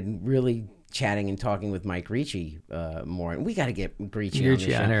started really chatting and talking with Mike Ricci more. And we got to get Ricci on the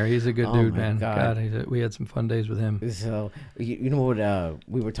show. Here. He's a good dude, man. God, we had some fun days with him. So you know what?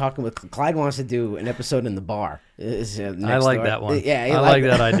 We were talking with Clyde. Wants to do an episode in the bar. I like that one. Yeah, I like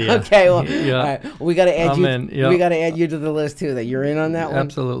that idea. Okay, well, yeah. all right. We got to add you. Yep. We got to add you to the list too. That you're in on that one.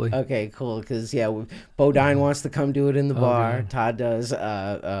 Absolutely. Okay, cool. Because Bodine wants to come do it in the bar. Okay. Todd does.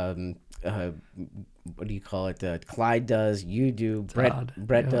 What do you call it? Clyde does. You do.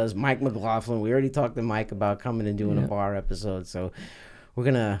 Brett does. Mike McLaughlin. We already talked to Mike about coming and doing a bar episode. So we're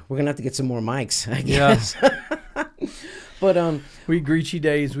gonna have to get some more mics, I guess. Yeah. But we Gricci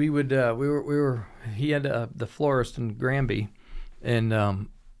days. We would he had the florist in Granby, and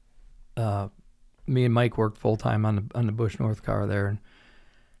me and Mike worked full time on the Bush North car there, and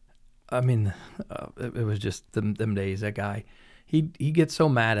I mean it was just them days. That guy, he gets so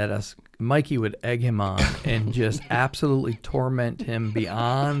mad at us. Mikey would egg him on and just absolutely torment him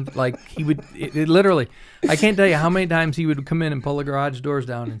beyond, like he would it literally. I can't tell you how many times he would come in and pull the garage doors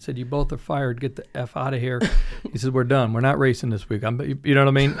down and said, "You both are fired. Get the F out of here." He said, "We're done. We're not racing this week." You know what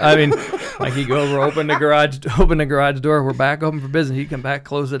I mean? Like he'd go over, open the garage door. We're back open for business. He'd come back,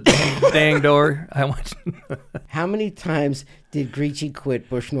 close the dang door. How many times did Gricci quit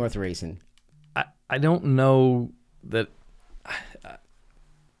Bush North racing? I don't know that.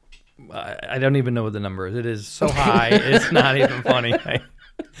 I don't even know what the number is. It is so high, it's not even funny.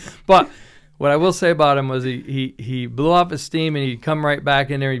 But what I will say about him was he blew off his steam, and he'd come right back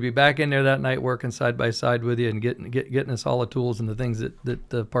in there. He'd be back in there that night working side by side with you and getting us all the tools and the things that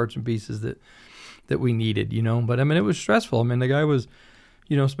the parts and pieces that we needed, But I mean, it was stressful. I mean, the guy was,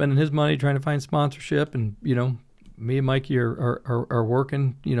 spending his money trying to find sponsorship, and me and Mikey are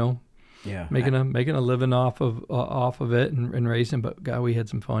working, Yeah, making a living off of it and racing. But God, we had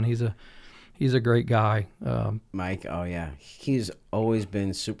some fun. He's a great guy. Mike, oh yeah, he's always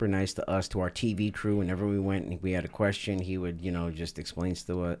been super nice to us, to our TV crew. Whenever we went and we had a question, he would just explain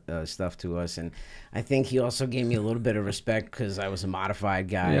stuff to us. And I think he also gave me a little bit of respect because I was a modified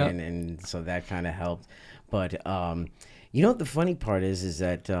guy, and so that kind of helped. But You know what the funny part is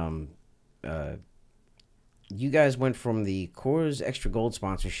that you guys went from the Coors Extra Gold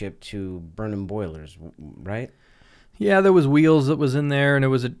sponsorship to Burnham Boilers, right? Yeah, there was Wheels that was in there, and it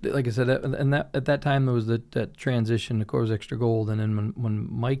was like I said, and that at that time there was that transition to Coors Extra Gold, and then when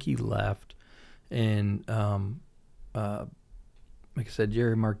Mikey left, and like I said,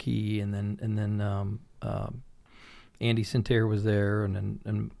 Jerry Marquis, and then Andy Sinter was there,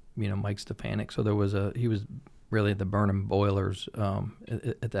 and Mike Stefanik. So he was really at the Burnham Boilers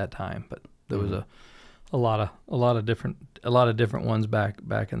at that time, but there was a lot of different ones back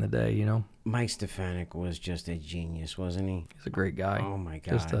in the day. Mike Stefanik was just a genius, wasn't he? He's a great guy. Oh my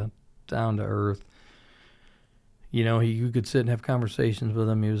God, just a down to earth. You could sit and have conversations with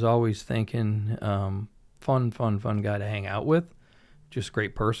him. He was always thinking. Fun guy to hang out with. Just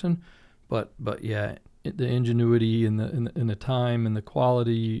great person, but yeah, the ingenuity and the time and the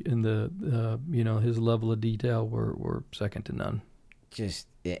quality and the his level of detail were second to none.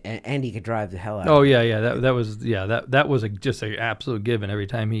 And he could drive the hell out. Oh yeah, that was just an absolute given. Every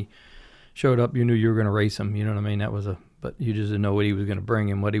time he showed up, you knew you were going to race him. You know what I mean? But you just didn't know what he was going to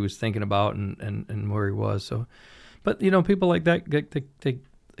bring and what he was thinking about and where he was. So, but people like that, they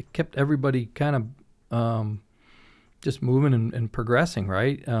kept everybody kind of just moving and progressing,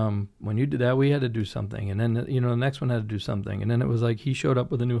 right? When you did that, we had to do something, and then the next one had to do something, and then it was like he showed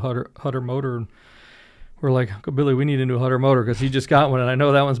up with a new Hutter motor, and we're like, Uncle Billy, we need a new Hutter motor because he just got one, and I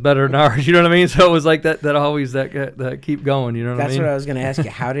know that one's better than ours. You know what I mean? So it was like that always that keep going. You know what I mean? That's what I was going to ask you.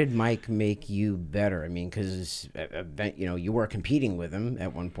 How did Mike make you better? I mean, because you were competing with him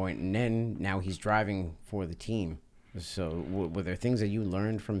at one point, and then now he's driving for the team. So were there things that you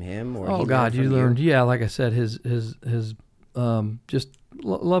learned from him? Or oh God, you learned. Yeah, like I said, his just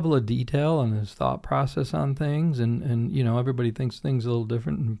level of detail and his thought process on things, and everybody thinks things a little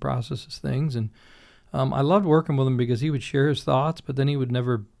different and processes things, and I loved working with him because he would share his thoughts, but then he would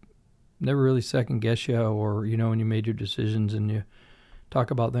never really second guess you, or when you made your decisions and you talk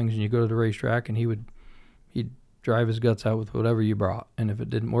about things and you go to the racetrack, and he'd drive his guts out with whatever you brought, and if it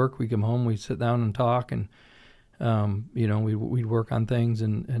didn't work, we'd come home, we'd sit down and talk, and we'd work on things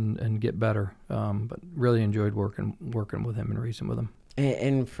and get better. But really enjoyed working with him and racing with him.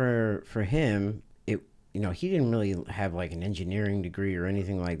 And for him, he didn't really have like an engineering degree or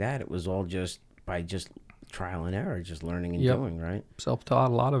anything like that. It was all just by trial and error, just learning and doing, right?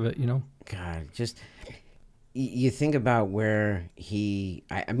 Self-taught, a lot of it, God, you think about where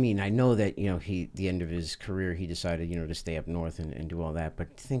I mean, I know that, the end of his career, he decided, to stay up north and do all that,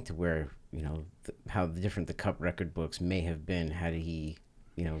 but think to where, how different the Cup record books may have been had he,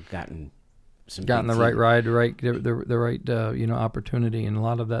 gotten the right ride, the right opportunity, and a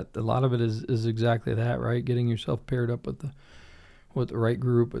lot of it is exactly that, right? Getting yourself paired up with the right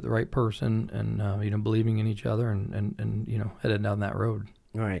group, with the right person, and believing in each other, and headed down that road.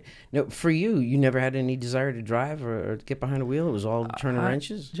 All right. Now, for you, you never had any desire to drive or to get behind a wheel? It was all turning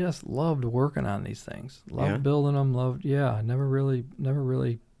wrenches? Just loved working on these things. Loved building them. I never really,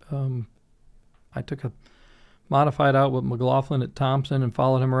 I took a modified out with McLaughlin at Thompson and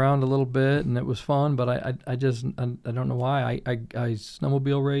followed him around a little bit, and it was fun, but I don't know why. I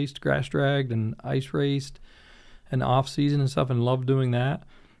snowmobile raced, grass dragged, and ice raced, and off season and stuff, and loved doing that.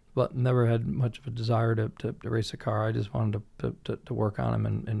 But never had much of a desire to race a car. I just wanted to work on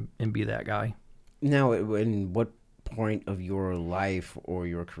them and be that guy. Now, in what point of your life or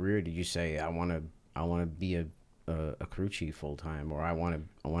your career did you say, I want to be a crew chief full time, or I want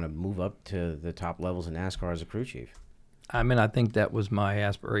to move up to the top levels in NASCAR as a crew chief? I mean, I think that was my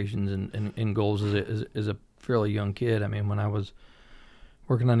aspirations and goals as a fairly young kid. I mean, when I was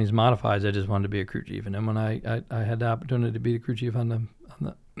working on these modifieds, I just wanted to be a crew chief, and then when I had the opportunity to be the crew chief on the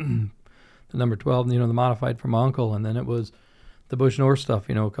number 12, the modified from my uncle, and then it was the Busch North stuff,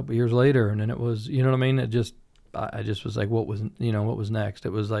 a couple of years later, and then it was, what I mean? I just was like, what was next?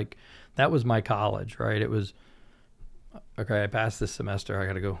 It was like, that was my college, right? It was, okay, I passed this semester, I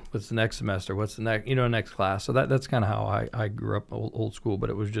got to go. What's the next semester? What's the next, next class? So that's kind of how I grew up old school, but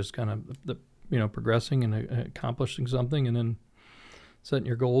it was just kind of the, progressing and accomplishing something, and then setting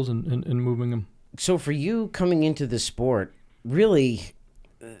your goals and moving them. So for you coming into the sport, really,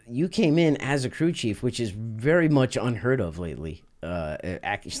 you came in as a crew chief, which is very much unheard of lately,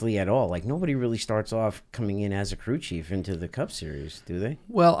 actually at all. Like, nobody really starts off coming in as a crew chief into the Cup Series, do they?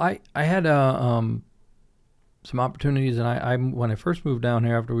 Well, I had some opportunities, and I when I first moved down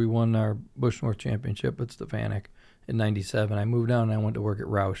here after we won our Busch North Championship with Stefanik in '97, I moved down and I went to work at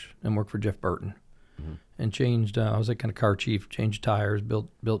Roush and worked for Jeff Burton. And changed, I was like kind of car chief, changed tires,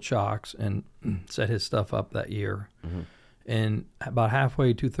 built shocks, and set his stuff up that year. And about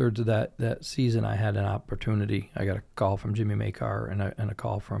halfway, 2/3 of that season, I had an opportunity. I got a call from Jimmy Makar and a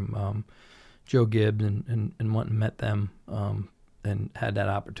call from Joe Gibbs, and went and met them, and had that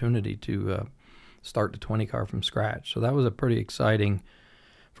opportunity to start the 20 car from scratch. So that was a pretty exciting,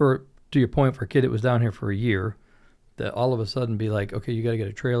 to your point, for a kid that was down here for a year, that all of a sudden be like, okay, you got to get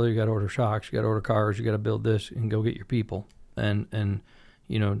a trailer, you got to order shocks, you got to order cars, you got to build this, and go get your people. And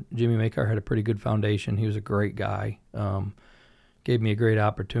you know, Jimmy Makar had a pretty good foundation. He was a great guy. Gave me a great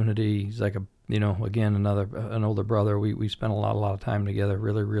opportunity. He's like again, an older brother. We spent a lot of time together.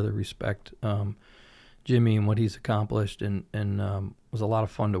 Really, really respect Jimmy and what he's accomplished, and was a lot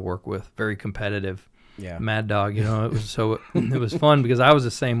of fun to work with. Very competitive. Yeah. Mad dog. You know, it was fun because I was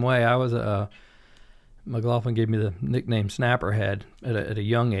the same way. I was McLaughlin gave me the nickname Snapperhead at a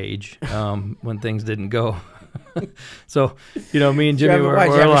young age, when things didn't go. So, you know, me and Jimmy were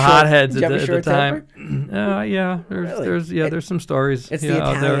little hotheads at the time. Yeah, there's some stories. It's the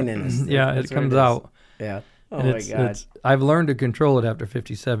Italian in us. Yeah, it comes out. Yeah. Oh my God. I've learned to control it after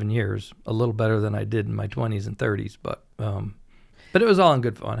 57 years, a little better than I did in my 20s and 30s, but it was all in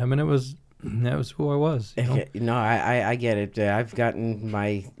good fun. I mean, that was who I was. You know? No, I get it. I've gotten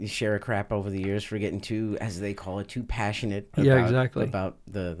my share of crap over the years for getting too, as they call it, too passionate about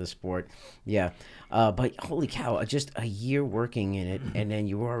the sport. Yeah. But holy cow, just a year working in it, and then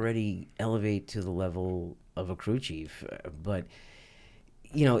you already elevate to the level of a crew chief. But,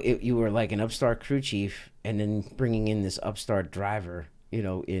 you know, you were like an upstart crew chief, and then bringing in this upstart driver, you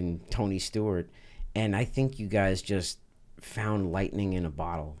know, in Tony Stewart. And I think you guys just found lightning in a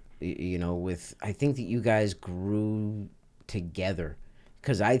bottle. You know, I think that you guys grew together,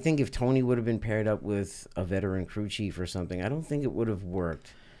 because I think if Tony would have been paired up with a veteran crew chief or something, I don't think it would have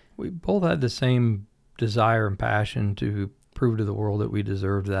worked. We both had the same desire and passion to prove to the world that we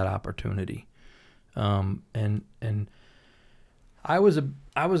deserved that opportunity. And I was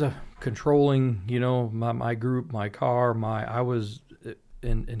a controlling, you know, my group, my car,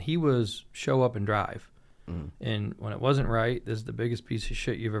 and he was show up and drive. And when it wasn't right, this is the biggest piece of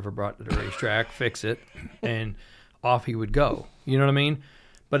shit you've ever brought to the racetrack, fix it, and off he would go. You know what I mean?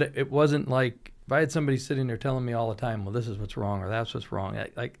 But it wasn't like, if I had somebody sitting there telling me all the time, well, this is what's wrong or that's what's wrong.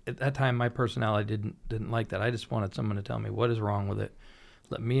 Like at that time, my personality didn't like that. I just wanted someone to tell me what is wrong with it.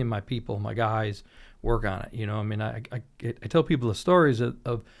 Let me and my people, my guys, work on it. You know, I mean, I tell people the stories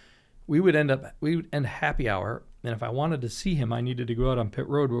of we would end happy hour, and if I wanted to see him, I needed to go out on pit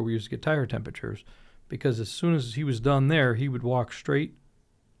road where we used to get tire temperatures. Because as soon as he was done there, he would walk straight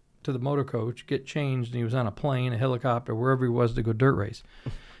to the motor coach, get changed, and he was on a plane, a helicopter, wherever he was to go dirt race.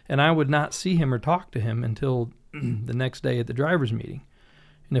 And I would not see him or talk to him until the next day at the driver's meeting.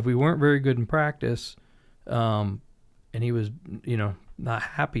 And if we weren't very good in practice, and he was, you know, not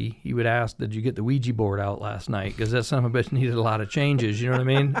happy, he would ask, did you get the Ouija board out last night? Because that son of a bitch needed a lot of changes, you know what I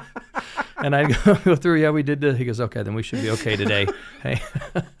mean? And I'd go through, yeah, we did this. He goes, okay, then we should be okay today. Hey.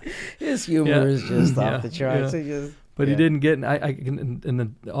 His humor is just off the charts. Yeah. But he didn't get,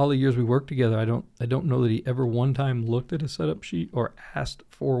 in all the years we worked together, I don't know that he ever one time looked at a setup sheet or asked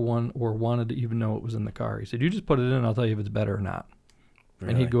for one or wanted to even know it was in the car. He said, you just put it in, I'll tell you if it's better or not.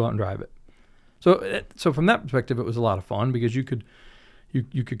 Really? And he'd go out and drive it. So from that perspective, it was a lot of fun because you could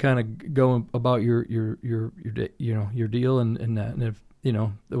kind of go about your deal, and if, you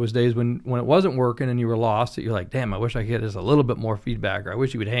know, there was days when it wasn't working and you were lost that you're like, damn, I wish I could get just a little bit more feedback, or I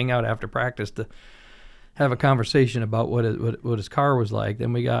wish he would hang out after practice to have a conversation about what his car was like.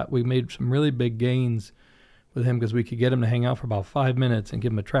 Then we made some really big gains with him because we could get him to hang out for about 5 minutes and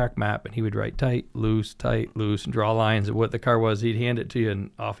give him a track map, and he would write tight, loose, and draw lines of what the car was. He'd hand it to you,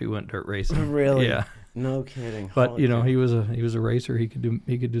 and off he went dirt racing. Really? Yeah. No kidding. But you know, he was a racer. He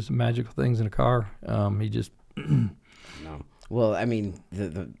could do some magical things in a car. He just no. Well, I mean,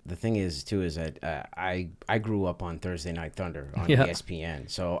 the thing is too is that I grew up on Thursday Night Thunder on ESPN,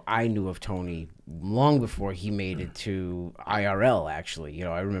 so I knew of Tony long before he made it to IRL. Actually, you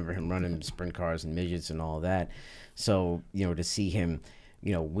know, I remember him running sprint cars and midgets and all that. So you know, to see him,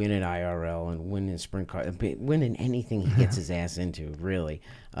 you know, win at IRL and win in sprint car, win in anything he gets his ass into, really.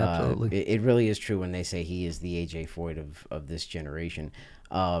 Absolutely. It really is true when they say he is the AJ Foyt of this generation.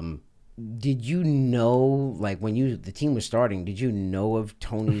 Did you know, like when the team was starting, did you know of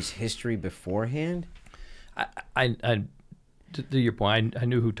Tony's history beforehand? I to your point, I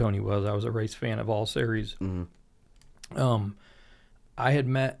knew who Tony was. I was a race fan of all series. Mm-hmm. I had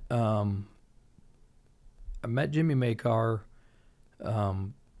met Jimmy Makar.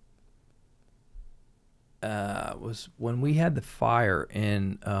 Was when we had the fire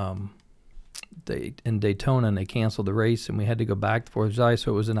in Daytona, and they canceled the race, and we had to go back the 4th of July,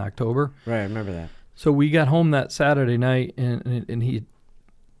 so it was in October. Right, I remember that. So we got home that Saturday night, and he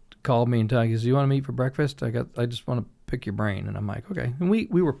called me and told me, he goes, "You want to meet for breakfast? I just want to pick your brain." And I'm like, okay. And we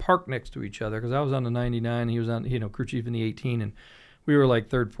were parked next to each other because I was on the 99, and he was on, crew chief in the 18, and we were like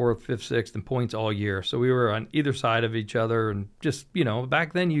third, fourth, fifth, sixth in points all year. So we were on either side of each other, and just,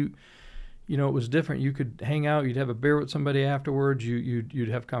 back then it was different. You could hang out, you'd have a beer with somebody afterwards, you'd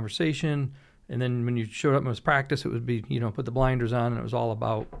have conversation, and then when you showed up and it was practice, it would be, put the blinders on, and it was all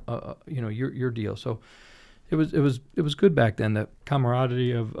about, your deal. So it was good back then, the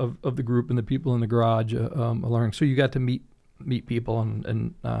camaraderie of the group and the people in the garage, learning. So you got to meet people,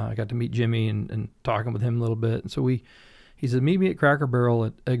 and I got to meet Jimmy and talking with him a little bit. And so he said, "Meet me at Cracker Barrel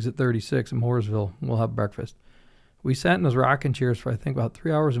at exit 36 in Mooresville. We'll have breakfast." We sat in those rocking chairs for, I think, about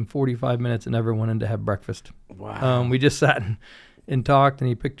 3 hours and 45 minutes and never went in to have breakfast. Wow. We just sat and talked, and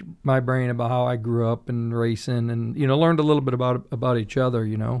he picked my brain about how I grew up and racing, and, learned a little bit about each other,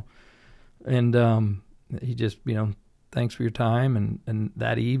 And he just, "Thanks for your time." And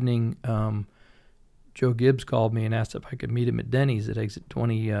that evening, Joe Gibbs called me and asked if I could meet him at Denny's at exit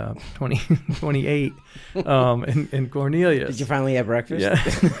 28 in Cornelius. Did you finally have breakfast?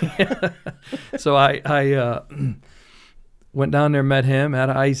 Yeah. So I went down there, met him, had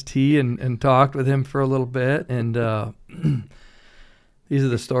an iced tea, and talked with him for a little bit. And these are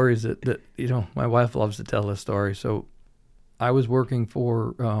the stories that my wife loves to tell this story. So I was working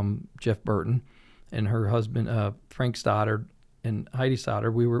for Jeff Burton and her husband, Frank Stoddard, and Heidi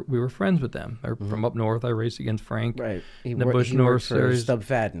Stoddard. We were friends with them. They're from up north. I raced against Frank. Right. In the Bush North Series. Stub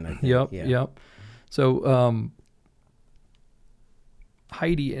Fadden, I think. Yep. So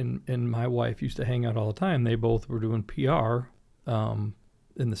Heidi and my wife used to hang out all the time. They both were doing PR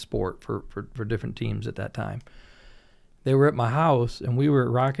in the sport for different teams at that time. They were at my house, and we were at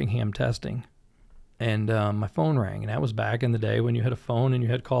Rockingham testing. And my phone rang, and that was back in the day when you had a phone and you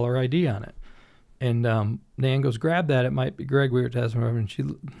had caller ID on it. And Nan goes, "Grab that. It might be Greg. We were testing." And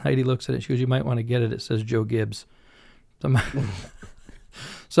Heidi looks at it. She goes, "You might want to get it. It says Joe Gibbs."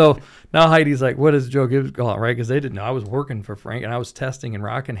 So now Heidi's like, "What is Joe Gibbs calling?" Right? Because they didn't know. I was working for Frank, and I was testing in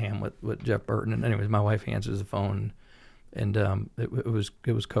Rockingham with Jeff Burton. And anyways, my wife answers the phone, and it was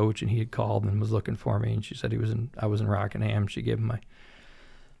Coach, and he had called and was looking for me. And she said I was in Rockingham. She gave him my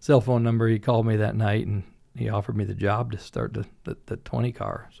cell phone number. He called me that night, and he offered me the job to start the 20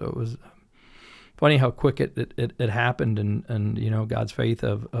 car. So it was funny how quick it happened, and God's faith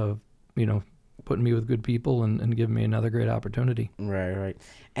of putting me with good people and giving me another great opportunity. Right.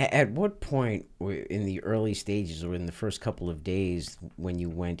 At what point in the early stages or in the first couple of days when you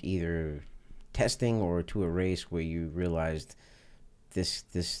went either testing or to a race where you realized this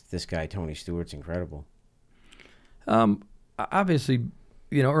guy Tony Stewart's incredible? Obviously,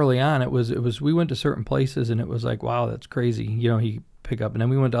 early on it was we went to certain places and it was like, wow, that's crazy. He pick up, and then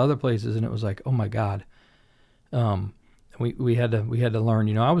we went to other places and it was like, oh my God. We had to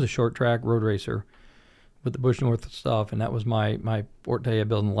learn. I was a short track road racer with the Bush North stuff, and that was my forte of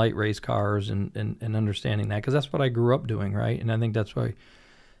building light race cars and understanding that, because that's what I grew up doing, right? And I think that's why I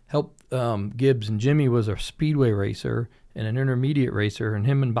helped Gibbs, and Jimmy was a speedway racer and an intermediate racer, and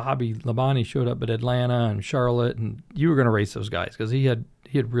him and Bobby Labonte showed up at Atlanta and Charlotte, and you were going to race those guys because he had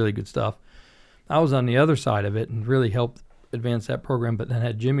really good stuff. I was on the other side of it and really helped advance that program, but then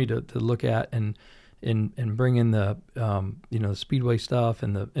had Jimmy to look at and bring in the the speedway stuff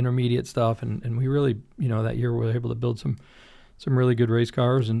and the intermediate stuff, and we really that year we were able to build some really good race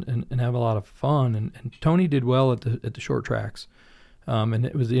cars and have a lot of fun, and Tony did well at the short tracks, and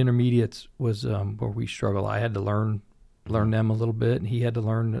it was the intermediates was where we struggled. I had to learn them a little bit, and he had to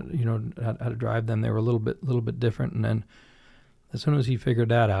learn how to drive them. They were a little bit different, and then as soon as he figured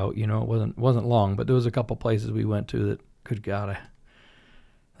that out, it wasn't long, but there was a couple places we went to that, good God,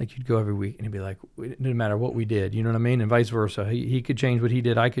 like you'd go every week and he'd be like, it didn't matter what we did, you know what I mean? And vice versa. He could change what he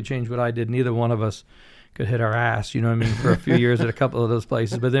did. I could change what I did. Neither one of us could hit our ass, you know what I mean, for a few years at a couple of those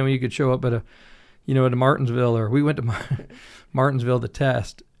places. But then when you could show up at at a Martinsville, or we went to Martinsville to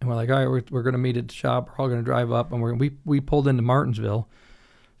test, and we're like, all right, we're going to meet at the shop. We're all going to drive up, and we pulled into Martinsville,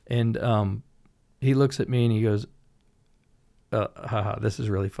 and he looks at me and he goes, haha, this is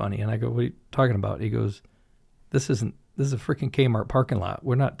really funny. And I go, what are you talking about? He goes, this is a freaking Kmart parking lot.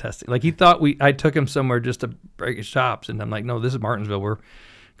 We're not testing. Like, he thought I took him somewhere just to break his chops, and I'm like, no, this is Martinsville. We're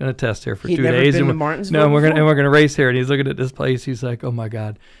gonna test here for 2 days. Been to Martinsville we're gonna race here. And he's looking at this place. He's like, oh my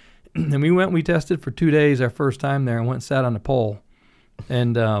God. And we tested for 2 days our first time there, and went and sat on the pole,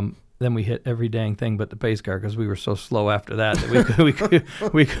 and then we hit every dang thing but the pace car because we were so slow after that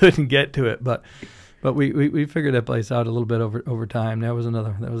we couldn't get to it. But we figured that place out a little bit over time. That was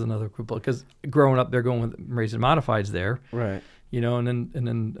another cool, because growing up there, going with racing modifieds there, right? you know, and then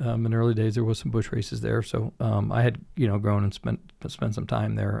in the early days there was some bush races there. So I had, you know, grown and spent some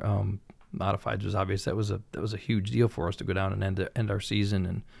time there. Modifieds was obvious. That was a huge deal for us to go down and end our season,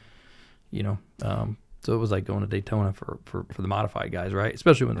 and you know, so it was like going to Daytona for the modified guys, right?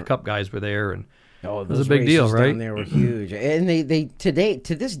 Especially when the Cup guys were there, and oh, it was a big deal, right? Down there were huge, and they to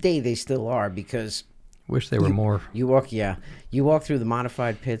this day they still are, because wish they were more. You walk through the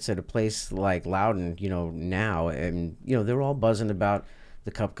modified pits at a place like Loudon, you know, now, and you know they're all buzzing about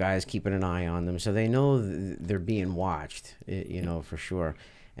the Cup guys, keeping an eye on them, so they know they're being watched, you know, for sure.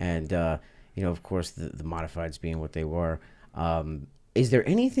 And you know, of course, the modifieds being what they were. Is there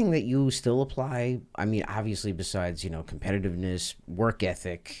anything that you still apply? I mean, obviously, besides, you know, competitiveness, work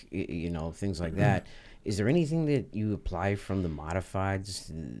ethic, you know, things like that. Is there anything that you apply from the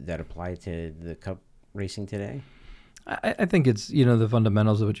modifieds that apply to the Cup racing today? I think it's, you know, the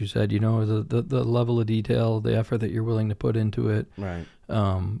fundamentals of what you said, you know, the level of detail, the effort that you're willing to put into it. Right.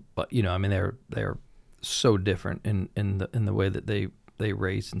 But you know, I mean, they're so different in the way that they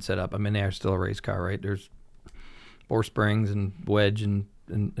race and set up. I mean, they are still a race car, right? There's bore springs and wedge and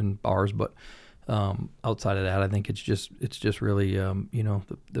bars, but outside of that, I think it's just really you know,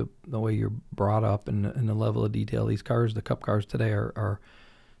 the way you're brought up and the level of detail. These cars, the Cup cars today, are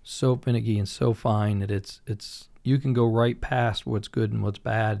so finicky and so fine that it's you can go right past what's good and what's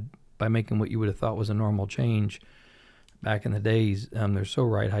bad by making what you would have thought was a normal change back in the days. They're so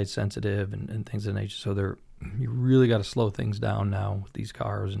ride height sensitive and things of that nature. So you really got to slow things down now with these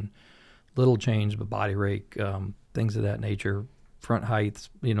cars, and little change, but body rake, things of that nature. Front height,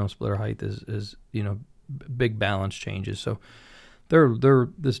 you know, splitter height is you know, big balance changes. So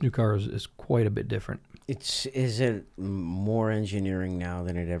this new car is quite a bit different. Is it more engineering now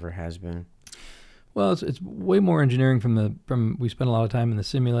than it ever has been? Well, it's way more engineering from we spend a lot of time in the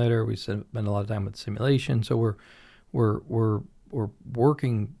simulator. We spend a lot of time with simulation. So we're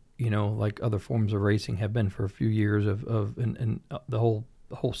working, you know, like other forms of racing have been for a few years and the whole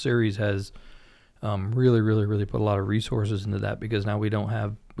series has really put a lot of resources into that, because now we don't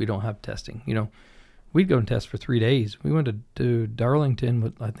have testing. You know, we'd go and test for 3 days. We went to Darlington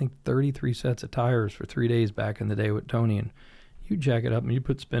with, I think, 33 sets of tires for 3 days back in the day with Tony, and you jack it up and you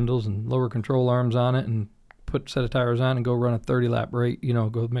put spindles and lower control arms on it and put a set of tires on and go run a 30-lap rate, you know,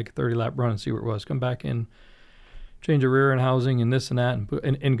 go make a 30-lap run and see where it was. Come back in, change the rear end housing and this and that,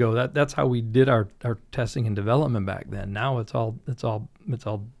 and go. That's how we did our testing and development back then. Now it's all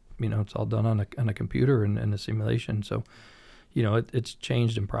you know, it's all done on a computer and a simulation. So, you know, it's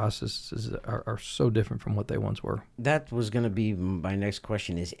changed, and processes are so different from what they once were. That was going to be my next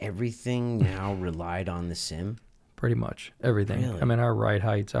question. Is everything now relied on the sim? Pretty much everything. Really? I mean, our ride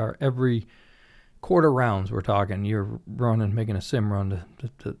heights are every quarter rounds. We're talking. You're running, making a sim run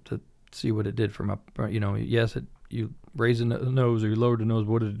to see what it did from up. You know, yes, you raise the nose or you lower the nose.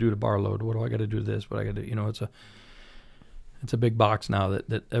 What did it do to bar load? What do I got to do to this? What I got to do? You know, it's a big box now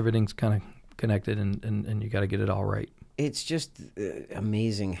that everything's kind of connected, and you got to get it all right. It's just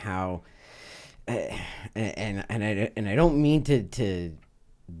amazing how, and I don't mean to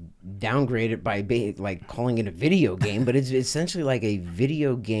downgrade it by like calling it a video game, but it's essentially like a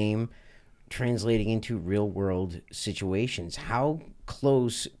video game translating into real world situations. How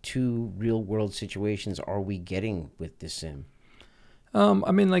close to real world situations are we getting with this sim?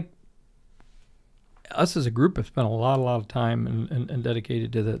 I mean, like, us as a group have spent a lot of time and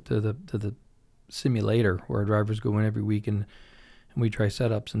dedicated to the simulator, where our drivers go in every week and we try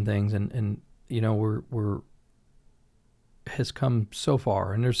setups and things, and you know, we're has come so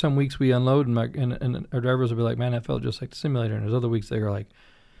far. And there's some weeks we unload and our drivers will be like, man, that felt just like the simulator. And there's other weeks they are like,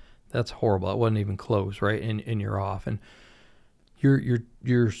 that's horrible. It wasn't even close, right? And you're off. And you're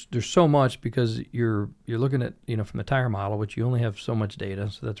there's so much, because you're looking at, you know, from the tire model, which you only have so much data,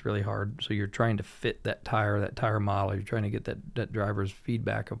 so that's really hard. So you're trying to fit that tire model. You're trying to get that driver's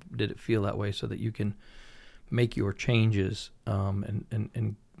feedback of, did it feel that way, so that you can make your changes and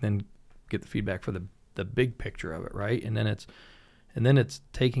then get the feedback for the big picture of it, right? And then it's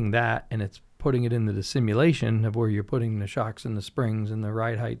taking that and it's putting it into the simulation of where you're putting the shocks and the springs and the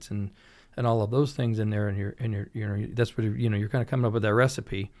ride heights and all of those things in there, and you're you know, that's what, you know, you're kind of coming up with that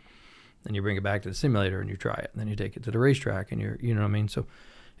recipe, then you bring it back to the simulator and you try it, and then you take it to the racetrack, and you know what I mean? So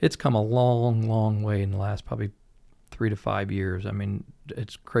it's come a long way in the last probably 3 to 5 years. I mean,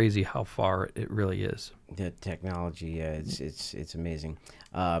 it's crazy how far it really is. The technology, yeah, it's amazing.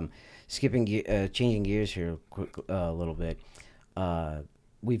 Changing gears here a little bit.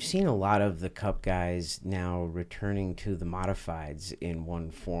 We've seen a lot of the Cup guys now returning to the modifieds in one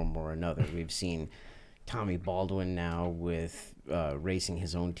form or another. We've seen Tommy Baldwin now with racing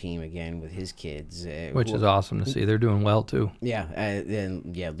his own team again with his kids, which is awesome to see. They're doing well too. Yeah,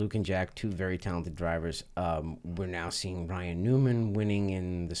 and yeah, Luke and Jack, two very talented drivers. We're now seeing Ryan Newman winning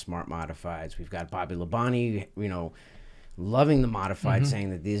in the Smart Modifieds. We've got Bobby Labonte, loving the Modified,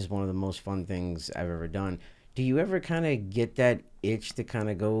 saying that this is one of the most fun things I've ever done. Do you ever kind of get that itch to kind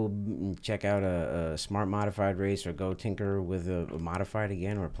of go and check out a Smart Modified race or go tinker with a Modified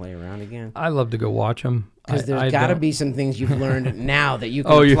again or play around again? I love to go watch them. Because there's got to be some things you've learned now that you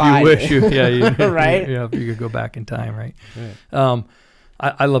can apply. If you wish you right? Yeah, if you could go back in time, right?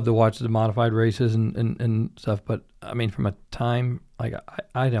 I love to watch the modified races and stuff, but I mean, from a time, like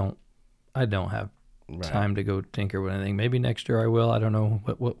I don't have time to go tinker with anything. Maybe next year I will. I don't know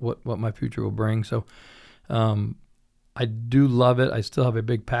what my future will bring. So. I do love it. I still have a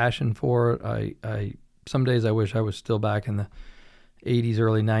big passion for it. I some days I wish I was still back in the 80s,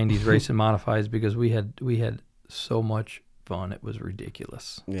 early 90s racing modifieds, because we had so much fun. It was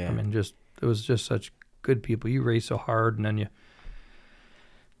ridiculous. Yeah. I mean, it was just such good people. You race so hard, and then you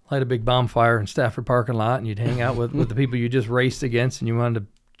light a big bonfire in Stafford parking lot, and you'd hang out with the people you just raced against, and you wanted to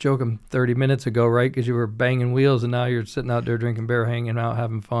choke them 30 minutes ago, right? Because you were banging wheels, and now you're sitting out there drinking beer, hanging out,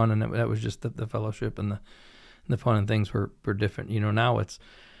 having fun, and that was just the fellowship and the fun, and things were different. Now it's,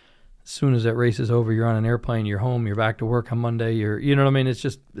 as soon as that race is over, you're on an airplane, you're home, you're back to work on Monday. You know what I mean? It's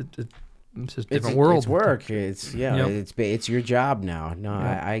just it's just different world. It's work. It's it's your job now. No,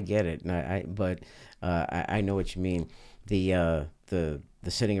 I get it. But I know what you mean. The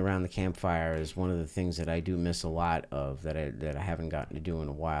sitting around the campfire is one of the things that I do miss a lot of, that I haven't gotten to do in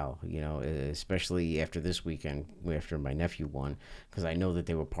a while, especially after this weekend, after my nephew won, because I know that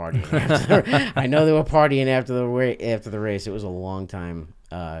they were partying after the race. It was a long time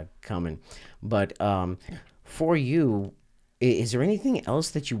coming. But for you, is there anything else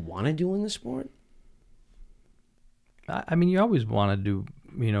that you want to do in the sport? I mean, you always want to do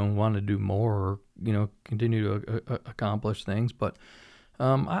more, or continue to accomplish things, but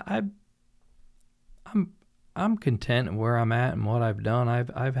I'm content where I'm at and what I've done.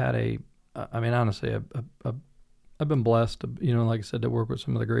 I've had I mean, honestly, I've been blessed, like I said, to work with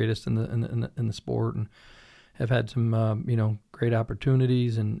some of the greatest in the sport, and have had some great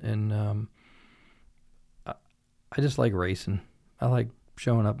opportunities, and I just like racing. I like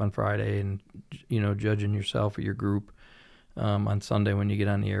showing up on Friday and judging yourself or your group on Sunday when you get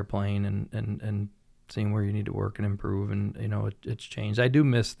on the airplane, and seeing where you need to work and improve, and it's changed. I do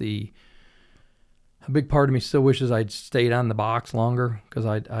miss a big part of me still wishes I'd stayed on the box longer, because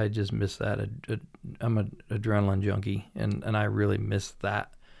I just miss that. I'm an adrenaline junkie, and I really miss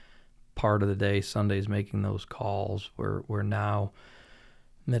that part of the day, Sundays, making those calls, where now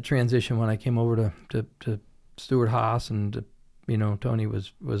in that transition when I came over to Stewart Haas, and Tony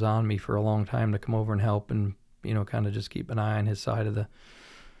was on me for a long time to come over and help, and kind of just keep an eye on his side of the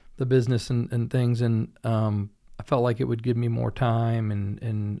business and things, and I felt like it would give me more time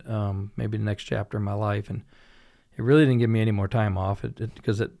and maybe the next chapter in my life, and it really didn't give me any more time off,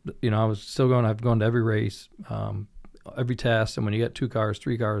 because I was still going. I've gone to every race, every test, and when you get 2 cars,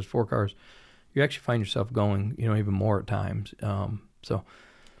 3 cars, 4 cars, you actually find yourself going even more at times. So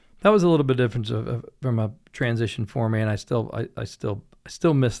that was a little bit different from a transition for me, and I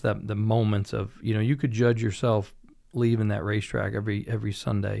still miss the moments of you could judge yourself leaving that racetrack every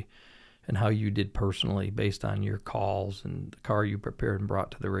Sunday, and how you did personally based on your calls and the car you prepared and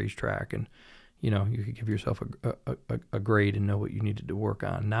brought to the racetrack, and you could give yourself a grade and know what you needed to work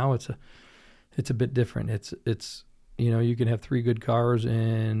on. Now it's a bit different. It's you can have 3 good cars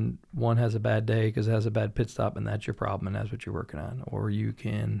and one has a bad day because it has a bad pit stop, and that's your problem, and that's what you're working on. Or you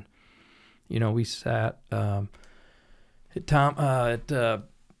can, we sat I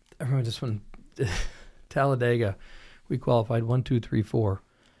remember this one, Talladega. We qualified 1, 2, 3, 4,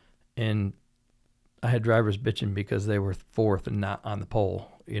 and I had drivers bitching because they were 4th and not on the pole,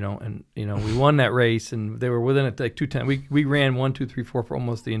 and we won that race, and they were within it like 2:10. We ran 1, 2, 3, 4 for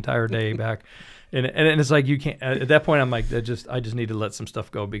almost the entire day back, and it's like you can't. At that point, I'm like, I just need to let some stuff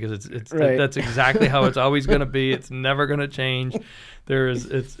go, because it's right. That's exactly how it's always going to be. It's never going to change.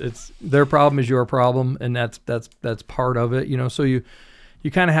 It's their problem is your problem, and that's part of it, So you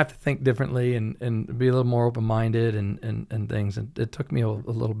kind of have to think differently and be a little more open-minded and things. And it took me a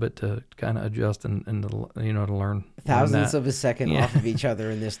little bit to kind of adjust and to learn. Thousands of a second off of each other,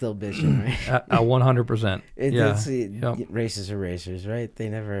 and they're still bitching, right? 100%. Races are racers, right? They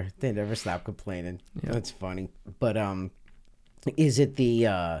never stop complaining. Yeah. That's funny. But is it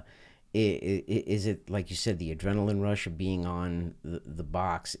is it like you said, the adrenaline rush of being on the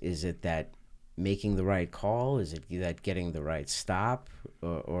box? Is it that making the right call? Is it that getting the right stop,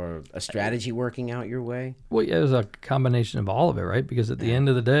 or a strategy working out your way? Well, yeah, it was a combination of all of it, right? Because at the end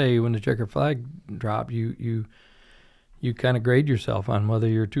of the day, when the checkered flag dropped, you kind of grade yourself on whether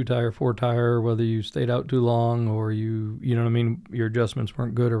you're 2-tire, 4-tire, whether you stayed out too long, or you know what I mean, your adjustments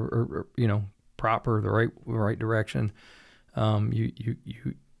weren't good, or you know, proper, the right direction. I mean,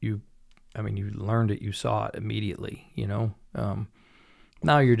 you learned it, you saw it immediately, you know.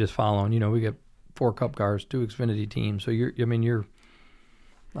 Now you're just following. You know, we got 4 Cup cars, 2 Xfinity teams, so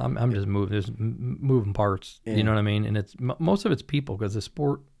I'm just moving. There's moving parts. Yeah. You know what I mean? And it's most of it's people, because the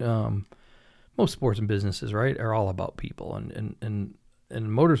sport, most sports and businesses, right, are all about people. And in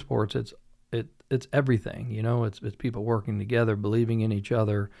motorsports, it's everything. You know, it's people working together, believing in each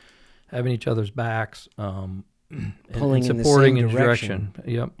other, having each other's backs, pulling and supporting in each the same direction.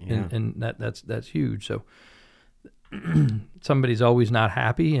 Yep. Yeah. And that's huge. So somebody's always not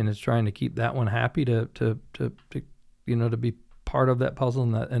happy, and it's trying to keep that one happy to you know, to be part of that puzzle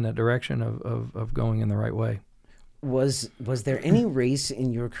in that direction of going in the right way. Was there any race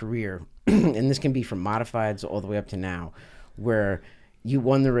in your career, and this can be from modifieds all the way up to now, where you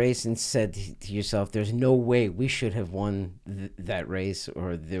won the race and said to yourself, there's no way we should have won that race,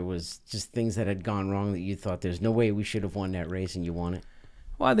 or there was just things that had gone wrong that you thought there's no way we should have won that race and you won it?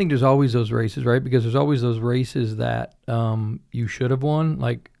 Well, I think there's always those races, right? Because there's always those races that you should have won.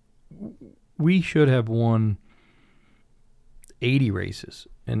 Like, we should have won 80 races.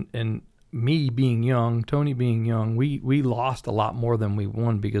 And me being young, Tony being young, we lost a lot more than we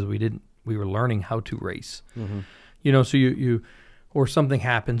won, because we were learning how to race. Mm-hmm. You know, so you or something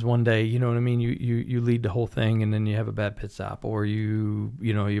happens one day, you know what I mean? You lead the whole thing, and then you have a bad pit stop, or you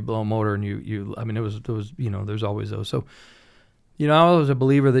blow a motor, and I mean, it was you know, there's always those. So, you know, I was a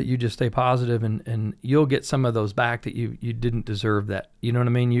believer that you just stay positive, and you'll get some of those back that you didn't deserve that. You know what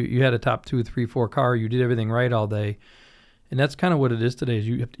I mean? You had a top 2, 3, 4 car, you did everything right all day. And that's kind of what it is today, is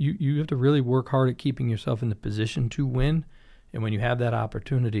you have to really work hard at keeping yourself in the position to win. And when you have that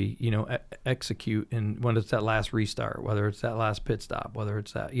opportunity, you know, execute. And when it's that last restart, whether it's that last pit stop, whether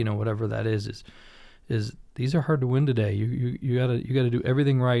it's that, you know, whatever that is these are hard to win today. You gotta do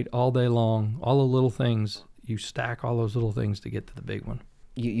everything right all day long. All the little things, you stack all those little things to get to the big one.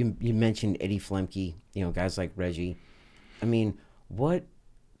 You mentioned Eddie Flemke, you know, guys like Reggie. I mean, what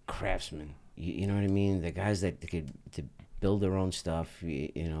craftsmen? You know what I mean? The guys that could to build their own stuff.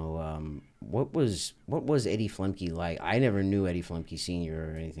 You know, what was Eddie Flemke like? I never knew Eddie Flemke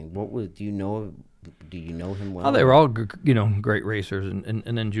Sr. or anything. Do you know him well? Oh, they were all, you know, great racers,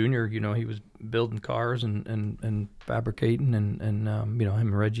 and then Junior, you know, he was building cars and fabricating, and you know, him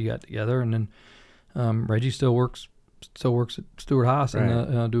and Reggie got together, and then Reggie still works at Stewart Haas, right,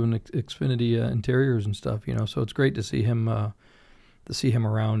 and doing Xfinity interiors and stuff. You know, so it's great to see him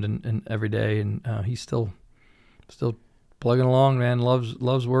around and every day, and he's still plugging along, man.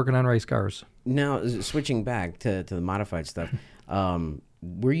 Loves working on race cars. Now, switching back to the modified stuff,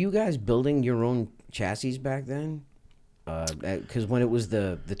 were you guys building your own chassis back then? Because when it was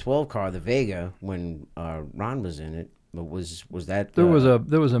the 12 car, the Vega, when Ron was in it, was that there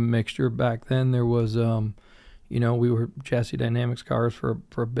was a mixture back then. There was you know, we were chassis dynamics cars for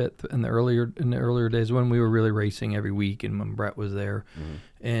a bit in the earlier days when we were really racing every week, and when Brett was there. Mm-hmm.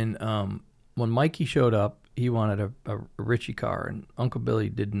 And when Mikey showed up, he wanted a Ritchie car, and Uncle Billy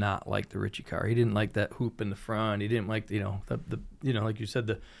did not like the Ritchie car. He didn't like that hoop in the front. He didn't like the you know, like you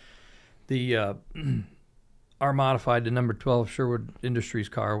said, the our modified, the number 12 Sherwood Industries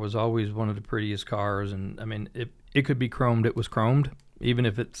car was always one of the prettiest cars. And I mean, it could be chromed, it was chromed, even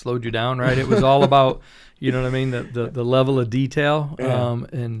if it slowed you down, right? It was all about, you know what I mean, the level of detail, yeah.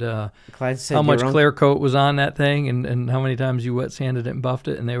 And how much clear coat was on that thing, and how many times you wet sanded it and buffed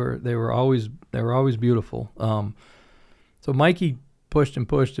it, and they were always beautiful. So Mikey pushed and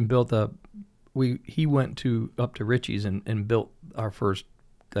built he went up to Ritchie's and built our first,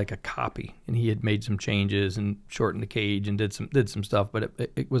 like, a copy, and he had made some changes and shortened the cage and did some stuff, but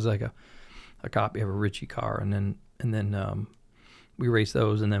it was like a copy of a Ritchie car, and then we raced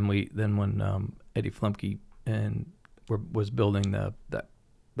those, and then when Eddie Flemke was building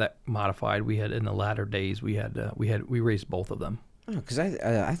that modified, we had, in the latter days, we raced both of them. Oh, because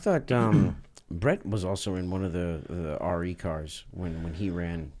I thought Brett was also in one of the RE cars when he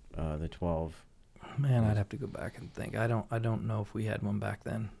ran the 12. Man, I'd have to go back and think. I don't know if we had one back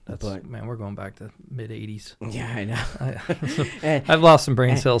then. Man, we're going back to mid-'80s. Yeah, I know. I've lost some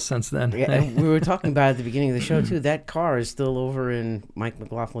brain cells since then. Yeah, we were talking about it at the beginning of the show too. That car is still over in Mike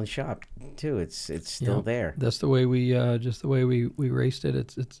McLaughlin's shop too. It's still there. That's the way we raced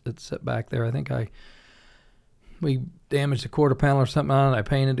it. It's set back there. I think we damaged the quarter panel or something on it. I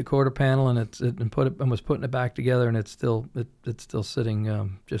painted the quarter panel and was putting it back together, and it's still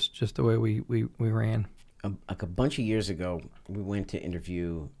sitting just the way we ran. Like a bunch of years ago, we went to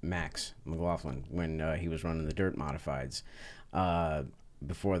interview Max McLaughlin when he was running the dirt modifieds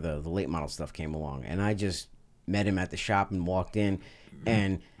before the late model stuff came along, and I just met him at the shop and walked in,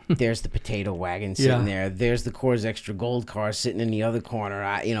 and there's the potato wagon sitting there. There's the Coors Extra Gold car sitting in the other corner.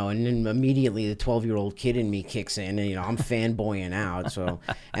 And then immediately the 12-year-old kid in me kicks in, and I'm fanboying out. So,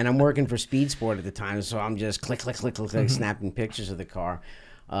 and I'm working for Speed Sport at the time, so I'm just click, snapping pictures of the car,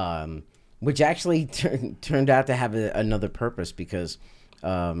 which actually turned out to have another purpose because.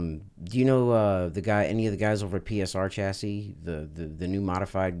 Do you know any of the guys over at PSR Chassis, the new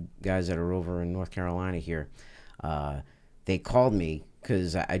modified guys that are over in North Carolina here? They called me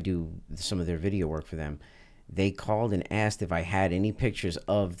because I do some of their video work for them. They called and asked if I had any pictures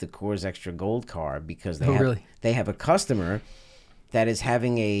of the Coors Extra Gold car because they have a customer that is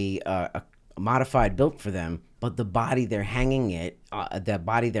having a modified built for them, but the body they're hanging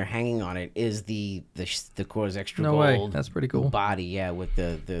on it is the Coors Extra Gold. No way, that's pretty cool. Body, with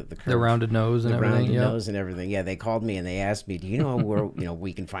the rounded nose and everything. Nose and everything. Yeah, they called me and they asked me, do you know where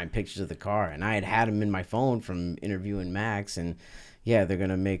we can find pictures of the car? And I had them in my phone from interviewing Max, and they're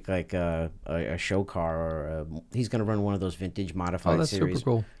gonna make like a show car, or he's gonna run one of those vintage modified series super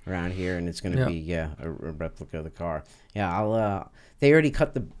cool. around here, and it's gonna be a replica of the car. Yeah, they already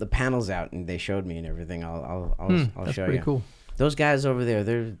cut the panels out and they showed me and everything. I'll show you. That's pretty cool. Those guys over there,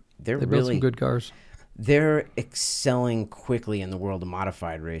 they really built some good cars. They're excelling quickly in the world of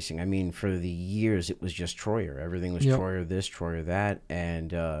modified racing. I mean, for the years it was just Troyer. Everything was Troyer this, Troyer that,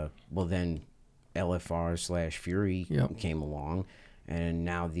 and then LFR/Fury came along, and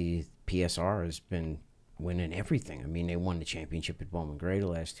now the PSR has been winning everything. I mean, they won the championship at Bowman Gray the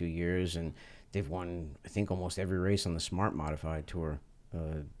last 2 years, and they've won, I think, almost every race on the Smart Modified Tour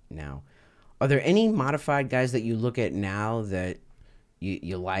now. Are there any modified guys that you look at now that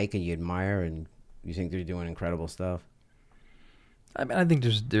you like and you admire and you think they're doing incredible stuff? I mean, I think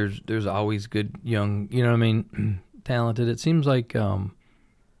there's always good young, talented. It seems like I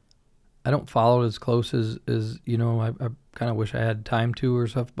don't follow it as close as I kind of wish I had time to or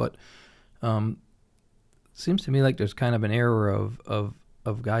stuff, but it seems to me like there's kind of an era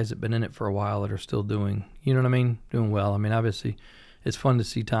of guys that have been in it for a while that are still doing well. I mean, obviously it's fun to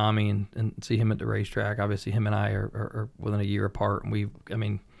see Tommy and see him at the racetrack. Obviously him and I are within a year apart,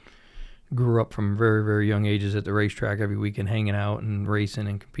 and grew up from very, very young ages at the racetrack every weekend, hanging out and racing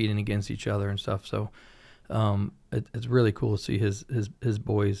and competing against each other and stuff. So it's really cool to see his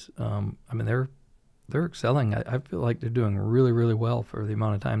boys. I mean, they're excelling. I feel like they're doing really, really well for the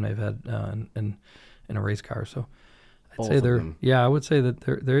amount of time they've had in a race car. So I'd say I would say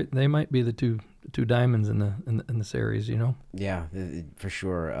that they might be the two diamonds in the series, Yeah, for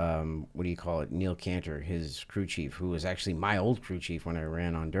sure. What do you call it? Neil Cantor, his crew chief, who was actually my old crew chief when I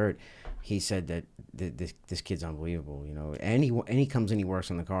ran on dirt. He said that this kid's unbelievable, and he comes and he works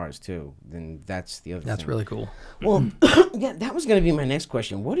on the cars too. Then that's the other. That's thing. really cool. Well, yeah, that was going to be my next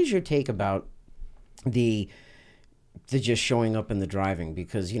question. What is your take about the just showing up in the driving?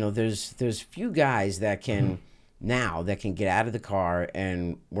 Because there's few guys that can now that can get out of the car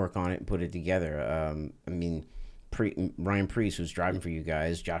and work on it and put it together. I mean, Ryan Priest, who's driving for you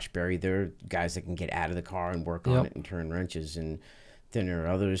guys, Josh Berry, they're guys that can get out of the car and work on it and turn wrenches, and then there are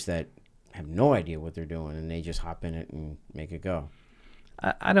others that have no idea what they're doing and they just hop in it and make it go.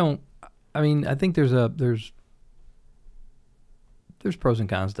 I think there's pros and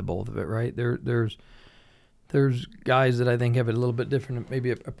cons to both of it, right? There's guys that I think have a little bit different,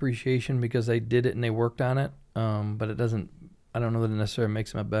 maybe appreciation because they did it and they worked on it. But it doesn't. I don't know that it necessarily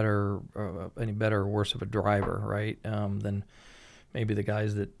makes them any better or worse of a driver, right? Than maybe the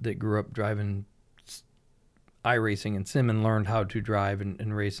guys that grew up driving iRacing and sim and learned how to drive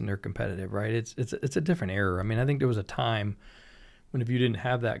and race and they're competitive, right? It's a different era. I mean, I think there was a time when if you didn't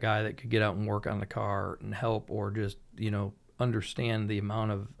have that guy that could get out and work on the car and help, or just understand the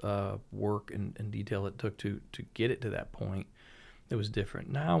amount of work and detail it took to get it to that point, it was different.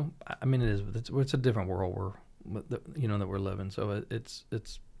 Now, I mean, it's a different world that we're living. So it's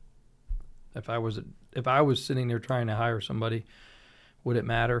if I was sitting there trying to hire somebody, would it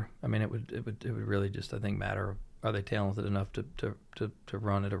matter? I mean, it would really just, I think, matter. Are they talented enough to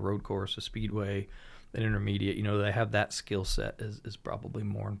run at a road course, a speedway, an intermediate? They have that skill set is probably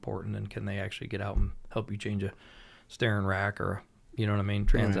more important than can they actually get out and help you change a steering rack or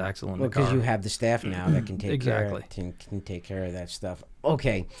transaxle in the car. Because you have the staff now that can take exactly can take care of that stuff.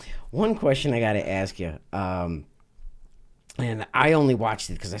 Okay, one question I got to ask you, and I only watched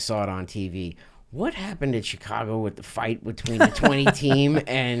it because I saw it on TV. what happened at Chicago with the fight between the 20 team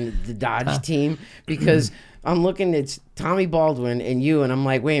and the Dodge team? Because I'm looking at Tommy Baldwin and you, and I'm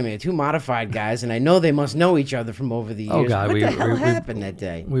like, wait a minute, two modified guys, and I know they must know each other from over the years. Oh God, what the hell happened that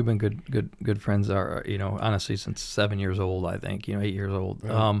day? We've been good friends. Honestly, since 7 years old, I think. 8 years old.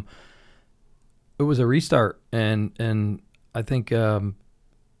 Right. It was a restart, and I think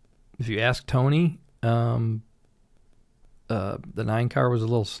if you ask Tony, the 9 car was a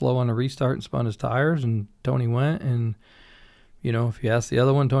little slow on the restart and spun his tires, and Tony went. And if you ask the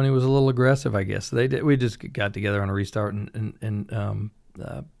other one, Tony was a little aggressive, I guess. We just got together on a restart, and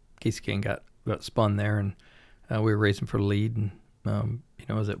Casey King got spun there, and we were racing for the lead. And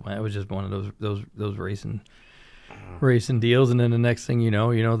as it went, it was just one of those racing deals. And then the next thing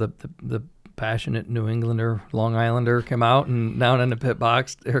the passionate New Englander, Long Islander came out, and down in the pit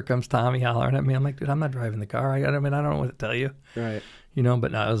box, here comes Tommy hollering at me. I'm like, dude, I'm not driving the car. I don't know what to tell you. Right.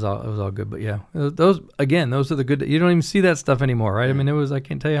 But no, it was all good. But yeah, those are the good. You don't even see that stuff anymore, right? I mean, I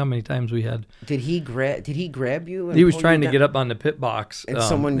can't tell you how many times we had. Did he grab you? And he was trying to get up on the pit box, and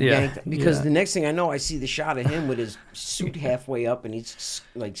someone yanked. Because the next thing I know, I see the shot of him with his suit halfway up, and he's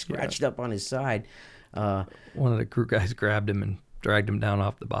like scratched up on his side. One of the crew guys grabbed him and dragged him down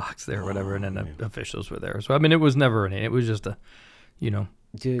off the box there, or whatever, and then the officials were there. So I mean, it was never any. It was just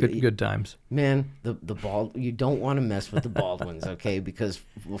Dude, good times. Man, you don't want to mess with the Baldwins, okay? Because,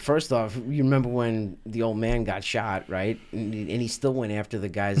 well, first off, you remember when the old man got shot, right? And he still went after the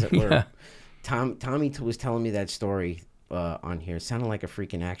guys that were. Yeah. Tommy was telling me that story on here. It sounded like a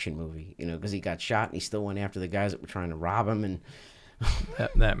freaking action movie, because he got shot and he still went after the guys that were trying to rob him. And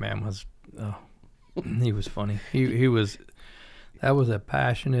that man was, he was funny. That was a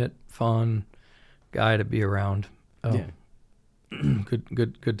passionate, fun guy to be around. Yeah.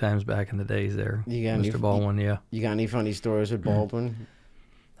 Good times back in the days there. Mr. Baldwin, yeah. You got any funny stories with Baldwin?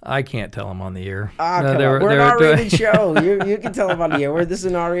 I can't tell them on the air. We're an R-rated show. You can tell them on the air. This is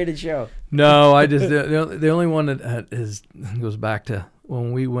an R-rated show. No, I just the only one that goes back to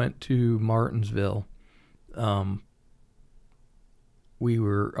when we went to Martinsville. All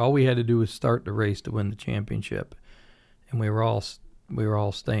we had to do was start the race to win the championship, and we were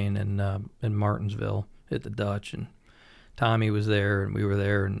all staying in Martinsville at the Dutch, and Tommy was there, and we were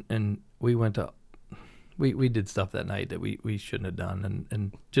there, and we went to we did stuff that night that we shouldn't have done,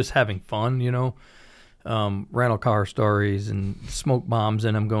 and just having fun, rental car stories and smoke bombs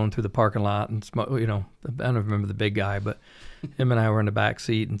in them going through the parking lot and smoke, I don't remember the big guy, but him and I were in the back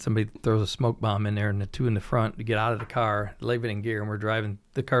seat, and somebody throws a smoke bomb in there, and the two in the front to get out of the car, leave it in gear, and we're driving,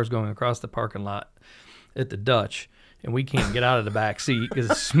 the car's going across the parking lot at the Dutch, and we can't get out of the back seat because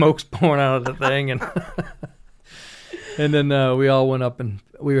the smoke's pouring out of the thing, and and then we all went up and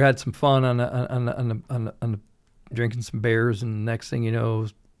we had some fun on the drinking some beers, and next thing you know,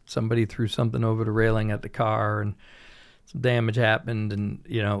 somebody threw something over the railing at the car, and some damage happened, and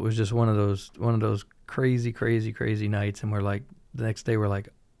it was just one of those crazy nights. And we're like, the next day we're like,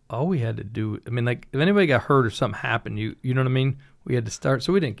 all we had to do, I mean, like, if anybody got hurt or something happened, you know what I mean? We had to start,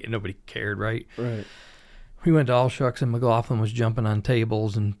 so nobody cared, right? Right. We went to All Shucks, and McLaughlin was jumping on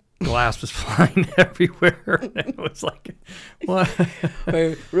tables, and glass was flying everywhere. And it was like, what?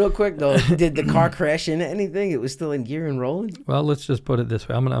 Wait, real quick though, did the car crash into anything? It was still in gear and rolling? Well, let's just put it this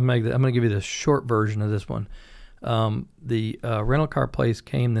way. I'm gonna give you the short version of this one. The rental car place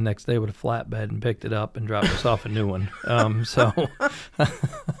came the next day with a flatbed and picked it up and dropped us off a new one. So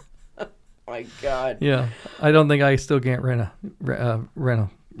my God. Yeah, I don't think I still can't rent a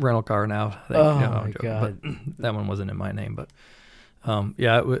rental car now. My God. But that one wasn't in my name, but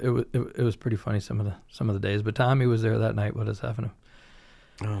yeah, it was pretty funny some of the days. But Tommy was there that night with us having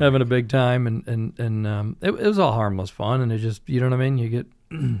a big time, and it was all harmless fun, and it just, you know what I mean. You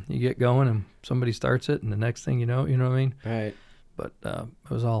get going, and somebody starts it, and the next thing you know what I mean. Right. But it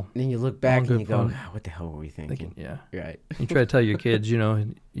was all. And then you look back and you go, fun. what the hell were we thinking? Yeah. Right. You try to tell your kids,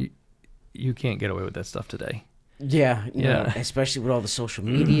 you can't get away with that stuff today. Yeah, especially with all the social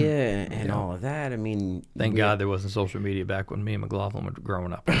media and all of that. I mean, thank God there wasn't social media back when me and McLaughlin were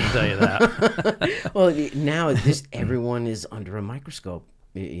growing up. I can tell you that. Well, now everyone is under a microscope.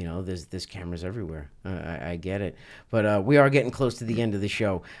 There's cameras everywhere. I get it, but we are getting close to the end of the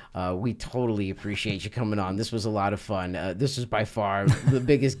show. We totally appreciate you coming on. This was a lot of fun. This was by far the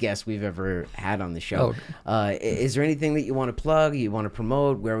biggest guest we've ever had on the show. Is there anything that you want to plug, you want to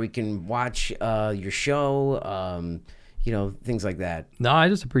promote, where we can watch your show? Things like that. No, I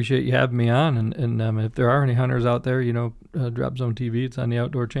just appreciate you having me on, and if there are any hunters out there, Drop Zone TV, it's on the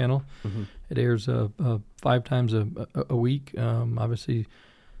Outdoor Channel. Mm-hmm. It airs 5 times a week. Obviously,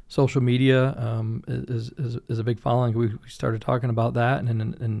 social media is a big following. We started talking about that,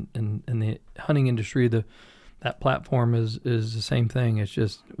 and in the hunting industry, that platform is the same thing. It's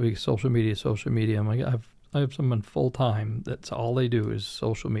just social media. I'm like, I have someone full time that's all they do is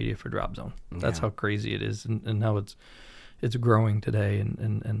social media for Drop Zone. That's how crazy it is, and how it's growing today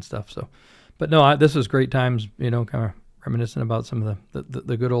and stuff. So, but no, this is great times. Kind of reminiscing about some of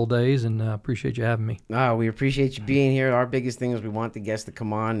the good old days, and appreciate you having me. We appreciate you being here. Our biggest thing is we want the guests to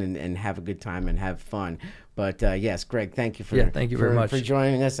come on and have a good time and have fun. But yes, Greg, thank you thank you very much for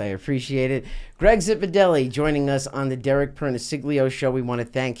joining us. I appreciate it. Greg Zipadelli joining us on the Derek Pernesiglio Show. We want to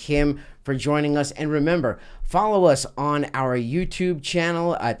thank him for joining us. And remember, follow us on our YouTube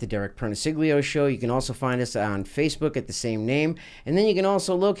channel at the Derek Pernesiglio Show. You can also find us on Facebook at the same name. And then you can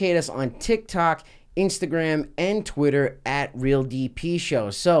also locate us on TikTok, Instagram, and Twitter at Real DP Show.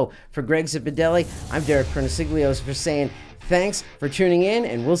 So for Greg Zipadelli, I'm Derek Pernesiglio for saying thanks for tuning in,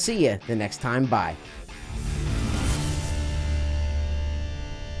 and we'll see you the next time. Bye.